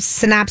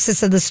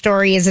synopsis of the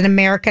story is an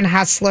American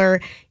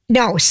hustler.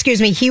 No,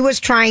 excuse me. He was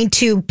trying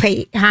to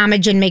pay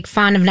homage and make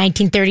fun of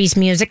 1930s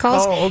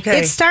musicals. Oh, okay.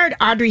 It starred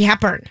Audrey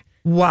Hepburn.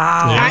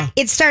 Wow. Yeah.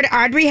 It starred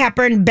Audrey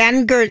Hepburn,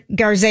 Ben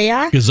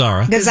Gazzara,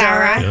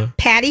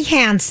 Patty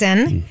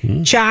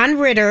Hansen, John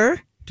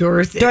Ritter,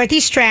 Dorothy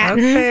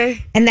Stratton,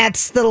 and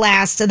that's the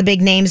last of the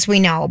big names we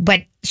know.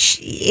 But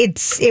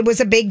it was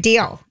a big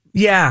deal.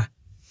 Yeah.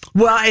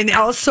 Well, and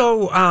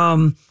also,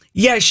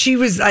 she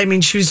was. I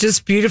mean, she was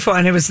just beautiful,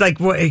 and it was like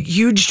a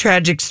huge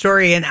tragic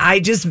story. And I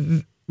just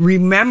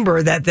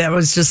remember that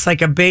was just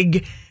like a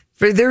big.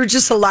 There were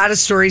just a lot of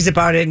stories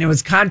about it, and it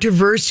was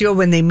controversial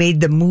when they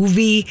made the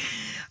movie,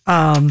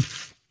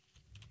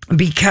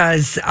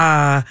 because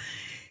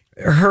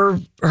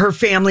her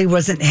family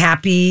wasn't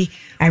happy.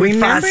 I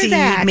remember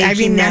that.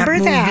 Making that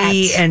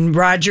movie, and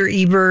Roger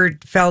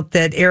Ebert felt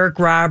that Eric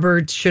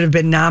Roberts should have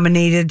been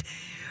nominated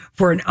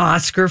for an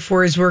Oscar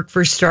for his work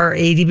for Star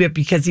 80, but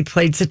because he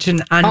played such an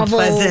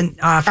unpleasant,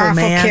 awful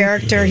man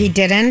character, he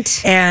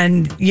didn't.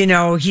 And, you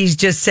know, he's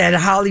just said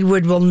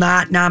Hollywood will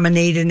not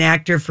nominate an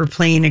actor for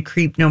playing a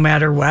creep no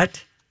matter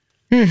what.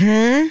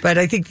 Mm-hmm. But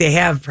I think they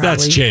have probably.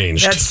 That's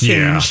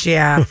changed.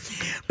 Yeah.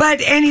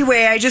 But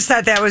anyway, I just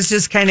thought that was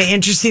just kind of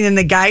interesting. And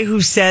the guy who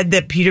said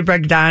that Peter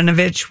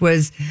Bogdanovich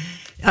was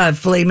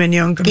filet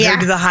mignon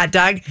compared to the hot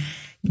dog,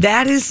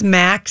 that is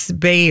Max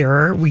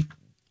Baer.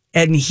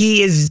 And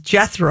he is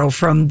Jethro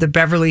from the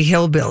Beverly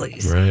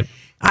Hillbillies. Right.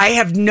 I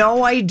have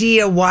no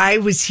idea why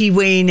was he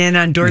weighing in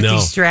on Dorothy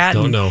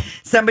Stratton. Don't know.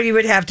 Somebody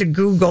would have to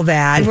Google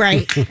that.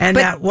 Right. And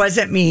that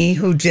wasn't me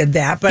who did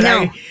that. But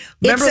I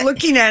remember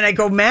looking at it, I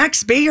go,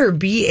 Max Baer,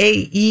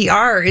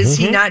 Baer. Is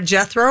he not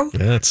Jethro?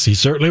 He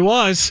certainly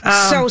was.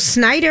 So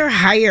Snyder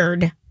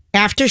hired,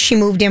 after she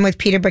moved in with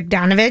Peter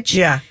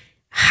Bogdanovich,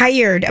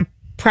 hired a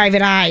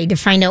private eye to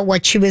find out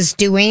what she was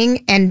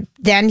doing. And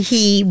then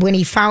when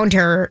he found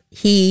her,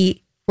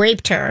 he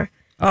raped her.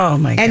 Oh,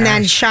 my God. And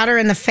then shot her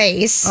in the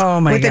face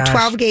with a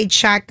 12-gauge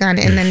shotgun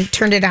and then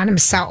turned it on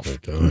himself.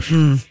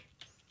 Mm-hmm.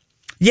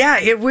 Yeah,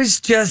 it was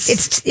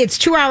just... It's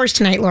 2 hours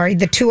tonight, Lori.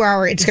 The 2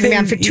 hour. It's going to be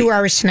on for 2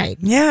 hours tonight.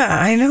 Yeah,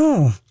 I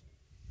know.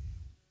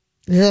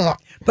 Ugh.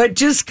 But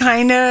just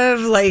kind of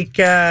like...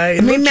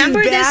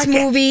 remember this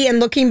movie and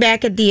looking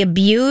back at the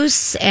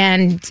abuse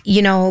and,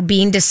 you know,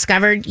 being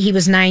discovered he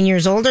was 9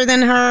 years older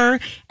than her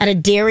at a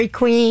Dairy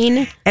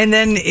Queen. And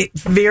then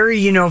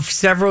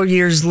several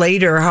years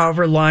later,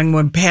 however long,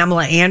 when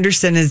Pamela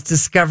Anderson is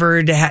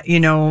discovered, at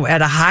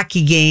a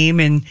hockey game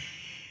in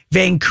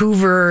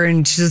Vancouver,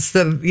 and just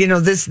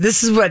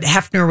this is what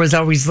Hefner was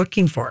always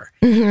looking for.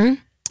 Mm-hmm.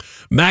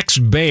 Max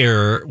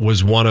Baer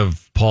was one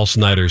of Paul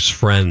Snider's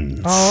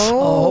friends.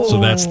 Oh.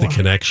 So that's the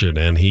connection.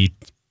 And he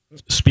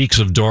speaks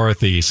of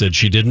Dorothy. He said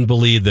she didn't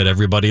believe that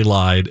everybody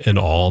lied and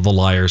all the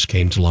liars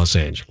came to Los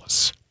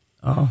Angeles.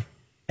 Oh.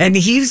 And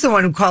he's the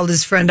one who called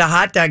his friend a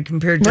hot dog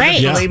compared to the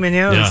filet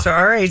mignon. Yeah. So,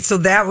 all right. So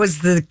that was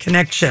the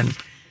connection.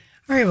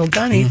 All right. Well,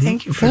 Donnie,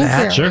 thank you for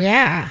that. Sure.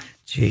 Yeah.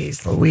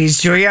 Jeez,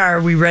 Louise, Julia,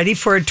 are we ready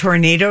for a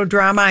tornado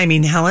drama? I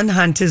mean, Helen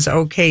Hunt is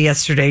okay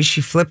yesterday.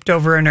 She flipped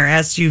over in her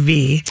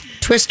SUV.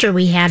 Twister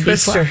we had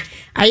before.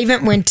 I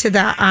even went to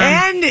the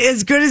and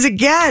as good as it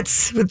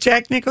gets with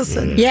Jack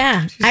Nicholson.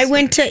 Yeah, I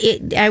went to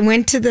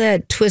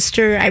the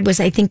Twister.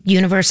 I think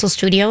Universal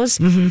Studios.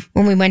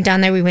 When we went down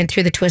there, we went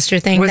through the Twister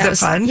thing. Was it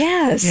fun?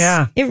 Yes.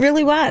 Yeah, it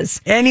really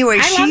was. Anyway,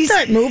 I love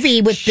that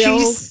movie with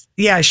Bill.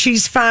 Yeah,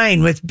 she's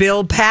fine with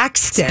Bill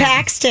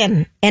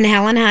Paxton. And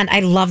Helen Hunt. I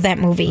love that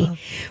movie. Oh.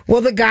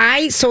 Well,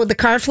 the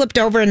car flipped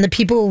over and the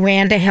people who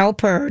ran to help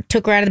her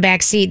took her out of the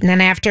back seat. And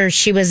then after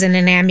she was in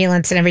an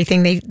ambulance and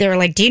everything, they were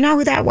like, do you know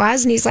who that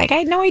was? And he's like, I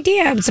had no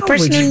idea. It was the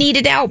person who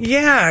needed help.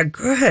 Yeah,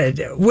 good.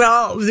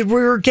 Well,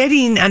 we're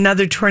getting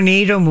another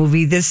tornado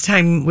movie, this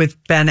time with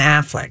Ben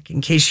Affleck,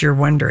 in case you're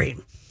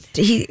wondering.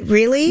 He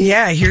really?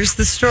 Yeah, here's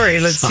the story.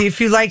 Let's see if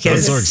you like it. I'm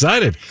so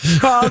excited.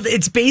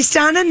 It's based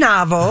on a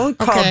novel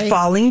called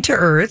Falling to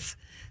Earth.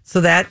 So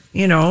that,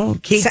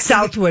 Kate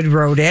Southwood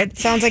wrote it.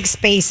 Sounds like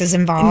space is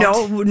involved.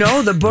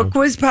 No, the book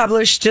was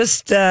published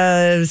just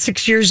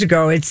 6 years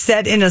ago. It's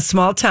set in a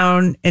small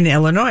town in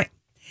Illinois.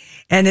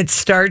 And it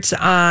starts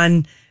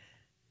on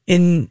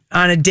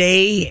a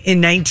day in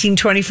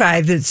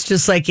 1925 that's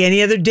just like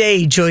any other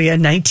day, Julia,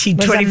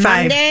 1925. Was a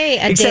Monday,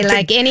 a day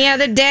like any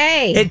other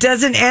day. It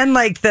doesn't end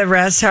like the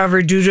rest,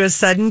 however, due to a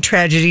sudden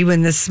tragedy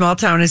when this small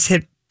town is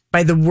hit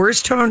by the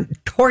worst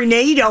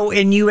tornado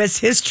in U.S.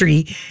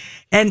 history,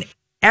 and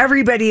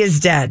everybody is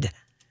dead.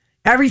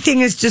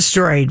 Everything is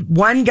destroyed.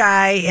 One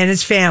guy and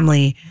his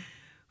family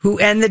who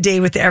end the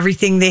day with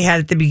everything they had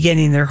at the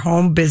beginning, their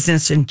home,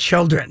 business, and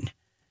children.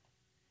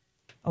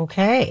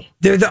 Okay.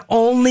 They're the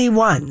only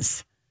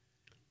ones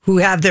who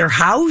have their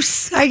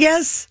house, I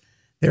guess,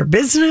 their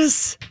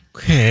business.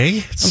 Okay.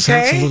 It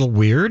sounds a little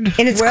weird.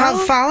 And it's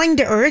called Falling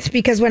to Earth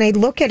because when I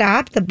look it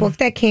up, the book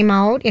that came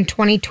out in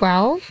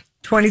 2012.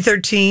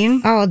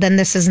 2013. Oh, then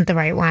this isn't the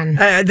right one.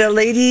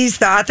 The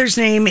author's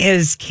name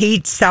is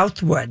Kate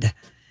Southwood.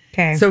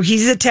 Okay. So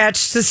he's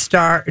attached to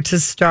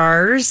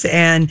Stars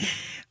and,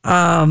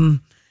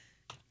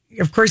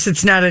 of course,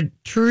 it's not a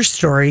true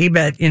story,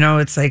 but,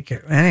 it's like,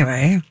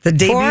 anyway. The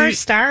debut, 4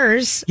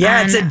 stars.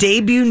 Yeah, it's a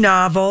debut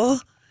novel.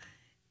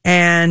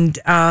 And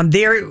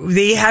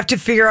they have to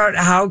figure out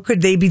how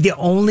could they be the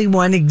only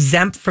one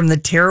exempt from the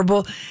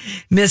terrible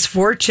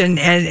misfortune.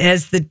 And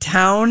as the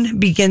town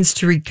begins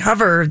to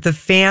recover, the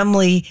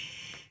family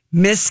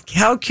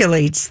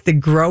miscalculates the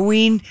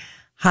growing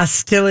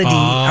hostility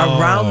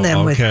around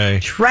them with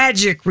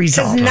tragic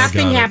results. Because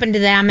nothing happened to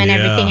them and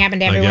everything happened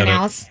to everyone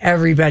else.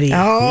 Everybody.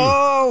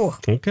 Oh.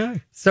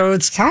 Okay. So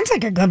it sounds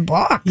like a good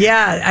book.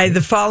 Yeah.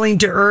 The Falling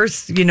to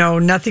Earth,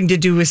 nothing to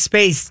do with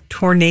space.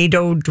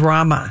 Tornado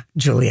drama,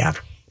 Julia.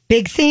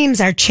 Big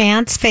themes are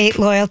chance, fate,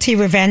 loyalty,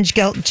 revenge,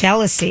 guilt,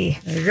 jealousy.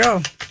 There you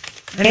go.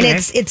 Anyway.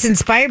 And it's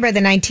inspired by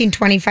the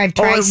 1925 it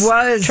was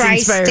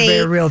inspired by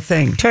a real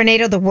thing.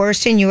 Tornado, the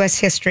worst in U.S.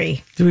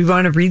 history. Do we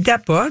want to read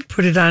that book?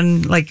 Put it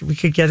on, like we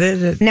could get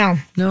it? No.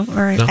 All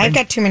right. No. I've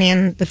got too many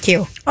in the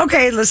queue.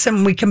 Okay, listen,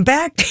 when we come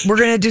back, we're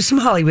going to do some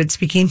Hollywood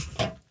speaking.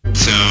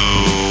 So,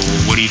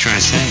 what are you trying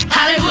to say?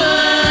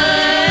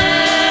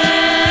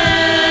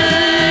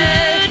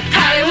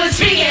 Hollywood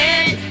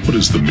speaking. What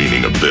is the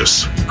meaning of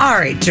this? All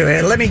right,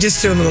 Julia, let me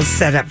just do a little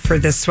setup for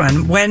this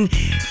one. When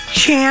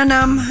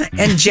Channing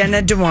and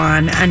Jenna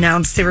Dewan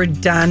announced they were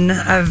done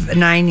of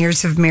 9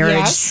 years of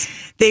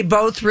marriage, they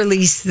both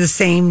released the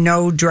same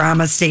no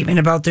drama statement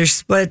about their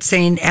split,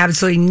 saying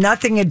absolutely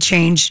nothing had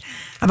changed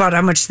about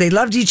how much they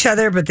loved each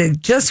other, but they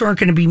just weren't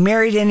going to be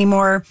married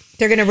anymore.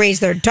 They're going to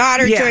raise their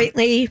daughter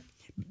jointly.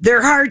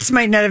 Their hearts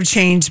might not have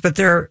changed, but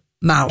their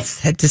mouths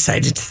had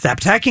decided to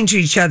stop talking to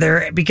each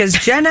other because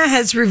Jenna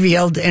has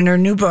revealed in her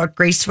new book,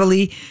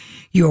 Gracefully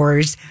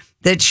Yours,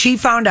 that she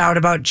found out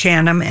about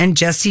Channing and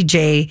Jessie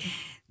J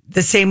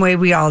the same way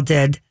we all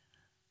did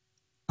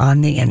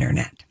on the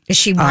internet. Is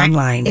she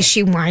online? Is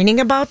she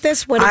whining about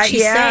this? What did she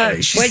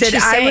say? She said,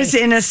 I was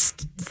in a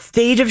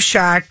state of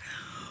shock.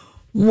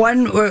 Here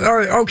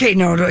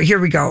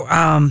we go.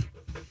 I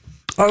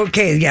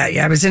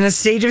was in a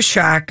state of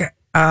shock.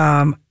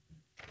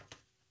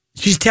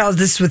 She tells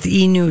this with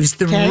E! News.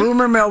 The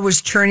rumor mill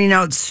was churning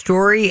out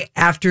story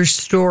after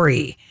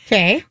story.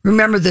 Okay.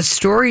 Remember, the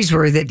stories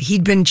were that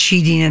he'd been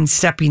cheating and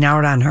stepping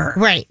out on her.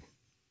 Right.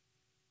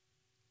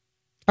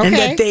 Okay. And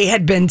that they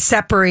had been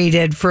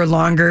separated for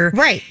longer.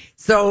 Right.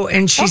 So,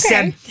 and she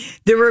said,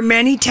 there were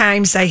many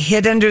times I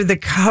hid under the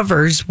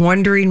covers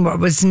wondering what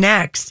was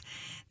next.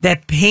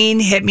 That pain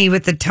hit me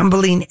with the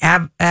tumbling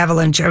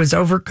avalanche. I was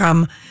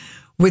overcome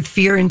with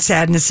fear and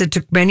sadness. It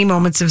took many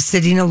moments of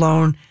sitting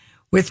alone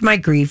with my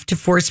grief to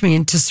force me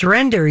into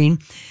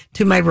surrendering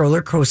to my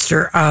roller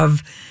coaster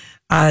of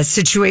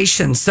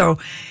situation. So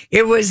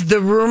it was the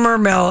rumor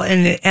mill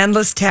and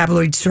endless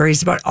tabloid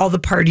stories about all the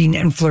partying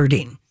and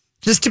flirting.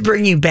 Just to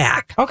bring you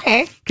back.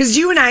 Okay. Because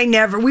you and I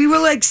we were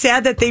like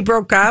sad that they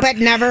broke up. But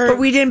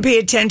we didn't pay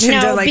attention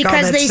to like all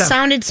that stuff. Because they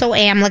sounded so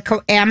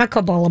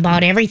amicable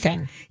about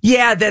everything.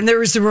 Yeah, then there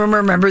was a rumor,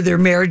 remember, their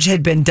marriage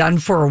had been done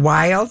for a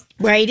while.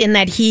 Right, and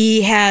that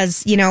he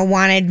has,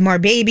 wanted more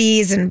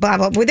babies and blah,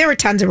 blah, blah. There were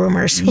tons of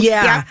rumors.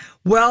 Yeah.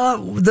 Well,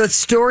 the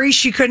story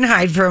she couldn't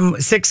hide from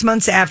 6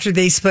 months after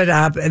they split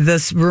up,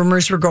 the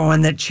rumors were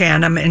going that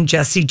Channing and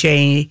Jessie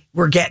J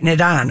were getting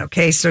it on.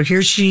 Okay, so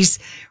here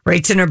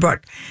writes in her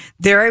book,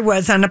 there I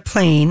was on a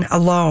plane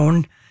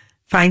alone,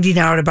 finding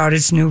out about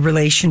his new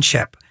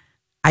relationship.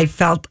 I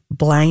felt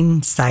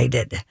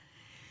blindsided.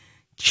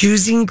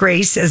 Choosing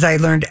Grace as I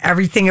learned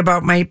everything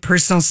about my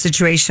personal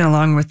situation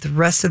along with the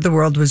rest of the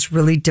world was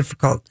really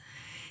difficult.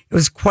 It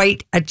was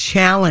quite a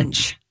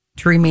challenge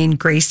to remain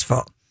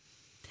graceful.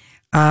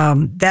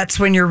 That's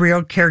when your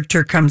real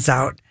character comes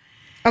out.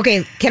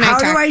 Okay, How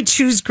do I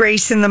choose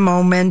grace in the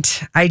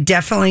moment? I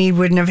definitely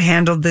wouldn't have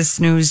handled this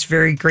news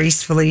very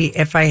gracefully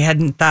if I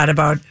hadn't thought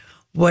about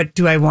what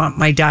do I want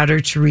my daughter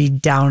to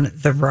read down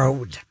the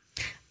road.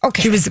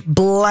 Okay. She was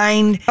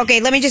blind. Okay,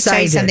 let me just tell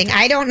you something.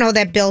 I don't know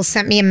that Bill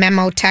sent me a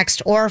memo,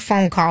 text, or a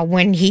phone call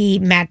when he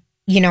met,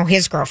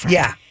 his girlfriend.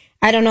 Yeah.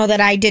 I don't know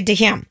that I did to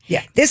him.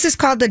 Yeah. This is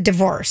called a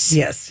divorce.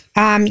 Yes.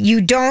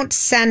 You don't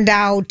send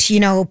out,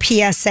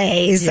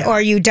 PSAs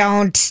or you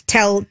don't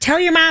tell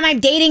your mom I'm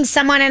dating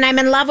someone and I'm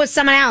in love with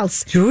someone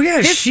else.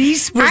 Julia, she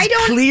was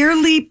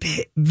clearly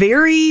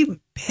very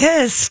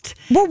pissed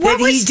that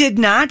he did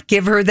not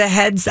give her the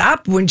heads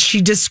up when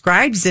she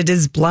describes it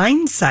as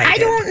blindsided. I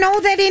don't know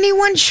that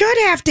anyone should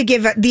have to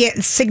give the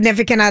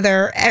significant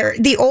other,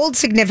 the old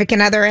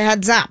significant other, a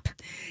heads up.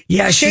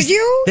 Yeah, should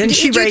you? Then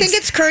do you think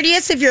it's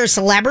courteous if you're a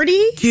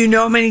celebrity? Do you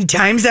know how many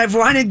times I've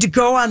wanted to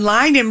go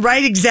online and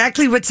write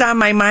exactly what's on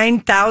my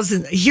mind?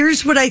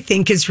 Here's what I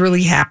think is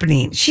really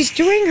happening. She's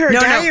doing her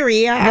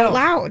diary out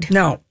loud.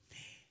 No.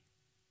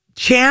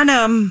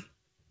 Channing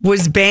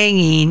was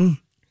banging.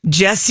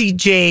 Jessie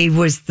J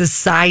was the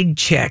side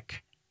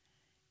chick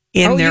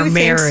in their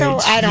marriage.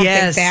 Think so? I don't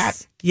think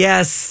that.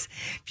 Yes.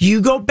 If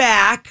you go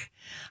back,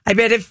 I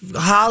bet if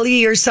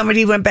Holly or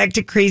somebody went back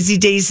to Crazy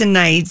Days and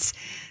Nights,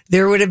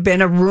 there would have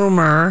been a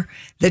rumor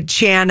that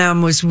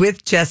Channing was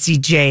with Jessie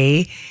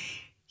J.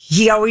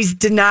 He always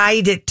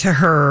denied it to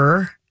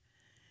her.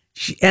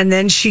 And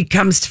then she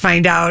comes to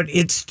find out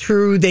it's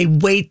true. They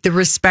wait the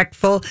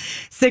respectful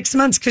 6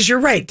 months because you're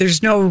right.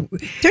 There's no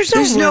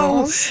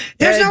rules.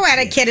 There's no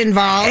etiquette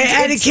involved.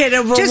 Etiquette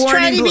of just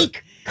trying to be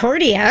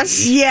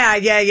courteous.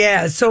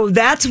 Yeah. So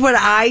that's what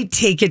I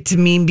take it to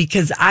mean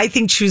because I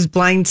think she was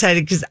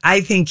blindsided because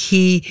I think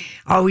he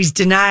always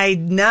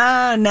denied,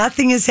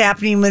 nothing is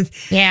happening with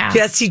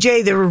Jessie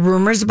J. There were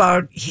rumors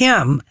about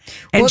him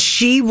and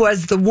she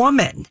was the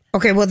woman.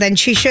 Okay, well then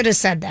she should have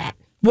said that.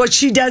 Well,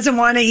 she doesn't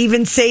want to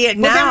even say it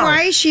now. Well, then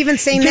why is she even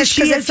saying this?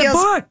 Because she has a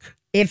book.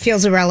 It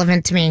feels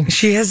irrelevant to me.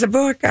 She has a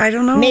book. I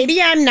don't know.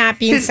 Maybe I'm not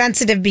being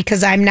sensitive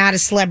because I'm not a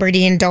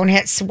celebrity and don't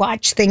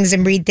watch things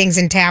and read things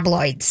in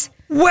tabloids.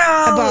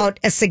 Well, about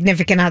a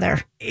significant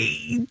other.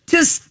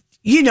 Just,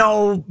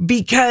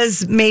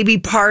 because maybe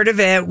part of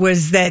it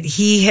was that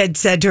he had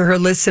said to her,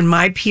 listen,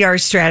 my PR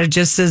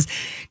strategist says,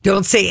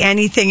 don't say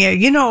anything.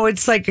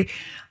 It's like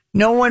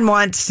no one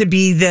wants to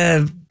be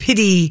the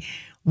pity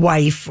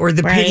wife or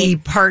the pity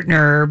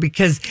partner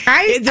because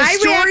I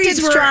reacted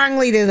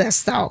strongly to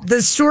this though.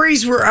 The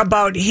stories were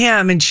about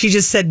him and she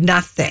just said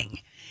nothing.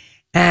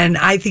 And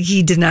I think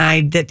he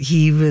denied that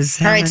he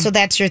was. All right, so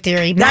that's your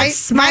theory.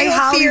 That's my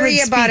whole theory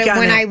about it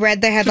when I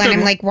read the headline.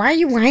 I'm like, why are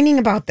you whining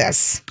about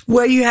this?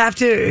 Well, you have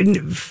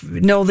to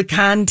know the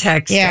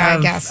context. Yeah,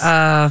 I guess.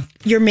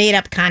 Your made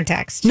up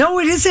context. No,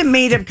 it isn't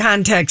made up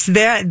context.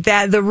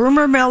 That the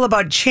rumor mill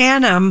about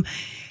Channing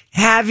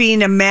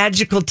having a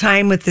magical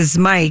time with his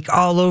mic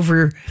all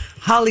over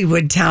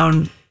Hollywood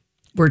town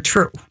were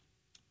true.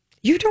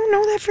 You don't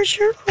know that for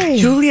sure,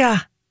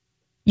 Julia.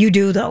 You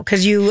do, though,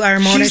 because you are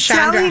Mona She's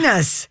telling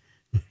us.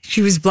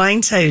 She was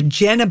blindsided.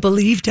 Jenna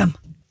believed him.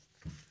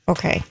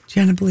 Okay.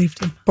 Jenna believed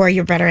him. Boy,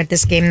 you're better at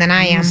this game than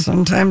I am.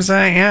 Sometimes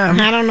I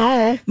am. I don't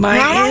know.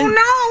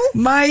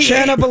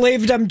 Jenna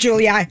believed him,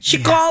 Julia.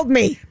 She called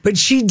me. But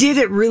she did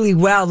it really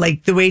well.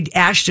 Like the way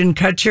Ashton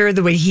Kutcher,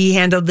 the way he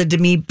handled the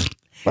Demi.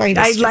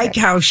 I like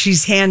how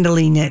she's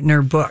handling it in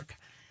her book.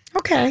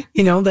 Okay.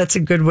 That's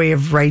a good way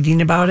of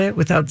writing about it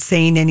without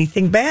saying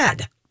anything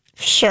bad.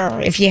 Sure,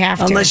 if you have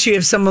to. Unless you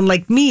have someone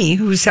like me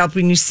who's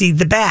helping you see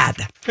the bad.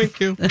 Thank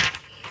you.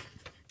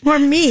 Or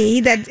me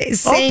that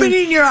is saying,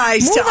 opening your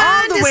eyes to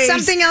all the ways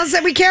something else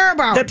that we care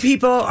about. That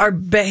people are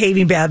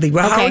behaving badly.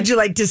 Well, how would you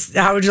like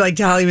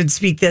to Hollywood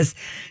speak this?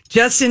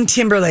 Justin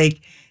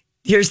Timberlake,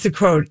 here's the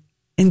quote.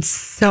 In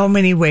so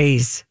many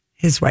ways,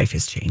 his wife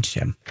has changed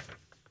him.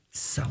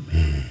 So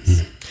many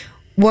ways.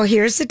 Well,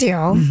 here's the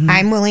deal. Mm-hmm.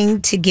 I'm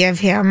willing to give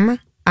him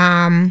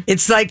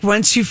It's like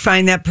once you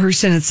find that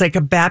person, it's like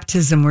a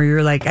baptism where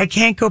you're like, I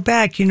can't go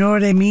back. You know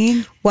what I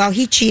mean? Well,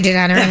 he cheated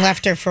on her and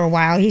left her for a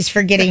while. He's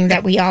forgetting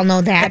that we all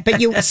know that.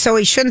 So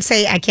he shouldn't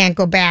say, I can't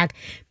go back.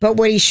 But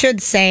what he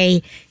should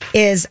say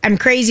is, I'm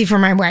crazy for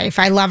my wife.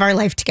 I love our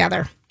life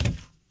together.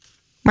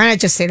 Why not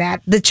just say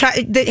that?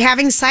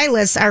 Having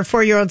Silas, our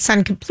 4-year-old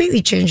son,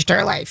 completely changed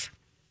our life.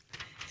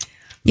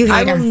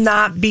 I will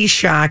not be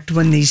shocked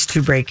when these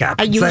two break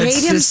up. You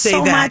hate him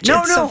so much.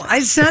 No,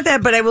 it's not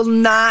that, but I will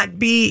not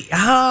be.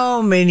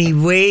 How many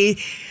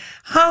ways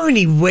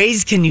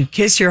can you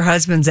kiss your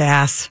husband's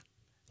ass?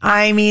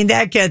 I mean,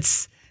 that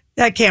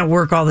can't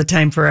work all the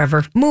time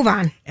forever. Move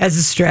on. As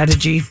a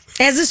strategy.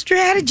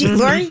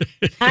 Lori,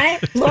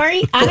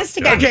 honest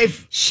to God. Okay.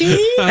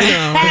 She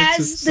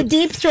has the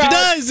deep throat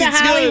to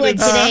Hollywood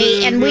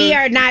today, and we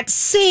are not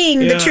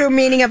seeing the true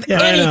meaning of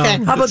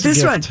anything. How about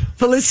this one?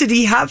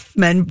 Felicity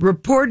Huffman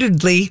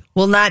reportedly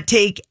will not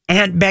take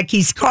Aunt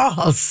Becky's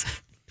calls.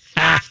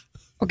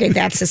 Okay,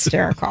 that's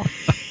hysterical.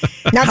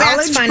 Now College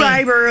that's funny.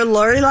 briber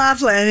Lori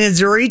Loughlin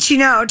is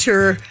reaching out to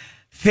her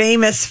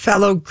famous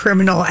fellow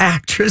criminal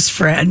actress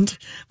friend,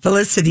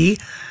 Felicity,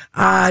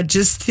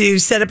 just to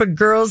set up a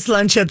girls'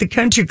 lunch at the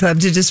country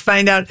club to just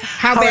find out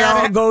how it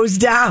all goes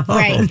down.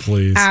 Right. Oh,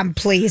 please.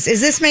 Please.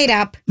 Is this made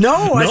up?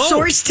 No, a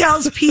source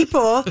tells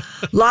People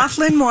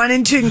Loughlin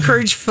wanted to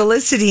encourage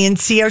Felicity and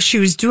see how she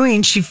was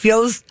doing. She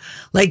feels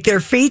like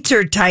their fates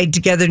are tied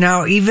together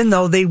now, even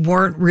though they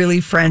weren't really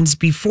friends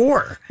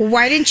before.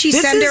 Why didn't she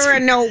send her a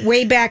note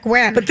way back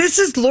when? But this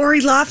is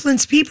Lori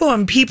Loughlin's People,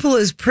 and People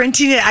is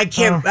printing it. I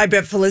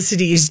bet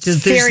Felicity is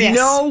just, there's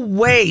no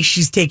way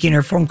she's taking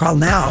her phone call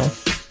now.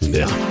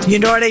 Yeah. You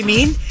know what I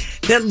mean?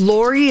 That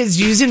Lori is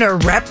using her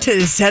rep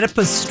to set up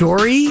a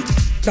story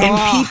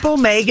in People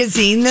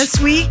magazine this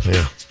week.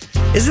 Yeah.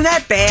 Isn't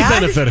that bad?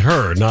 To benefit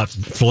her, not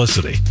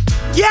Felicity.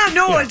 Yeah,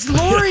 no, it's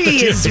Lori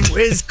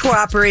is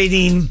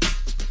cooperating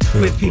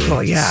with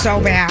People. Yeah. So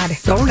bad.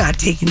 So not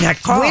taking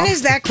that call. When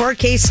is that court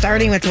case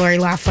starting with Lori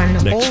Loughlin?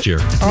 Next year.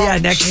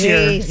 Next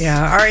year.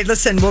 Yeah. All right,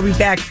 listen, we'll be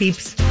back,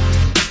 peeps.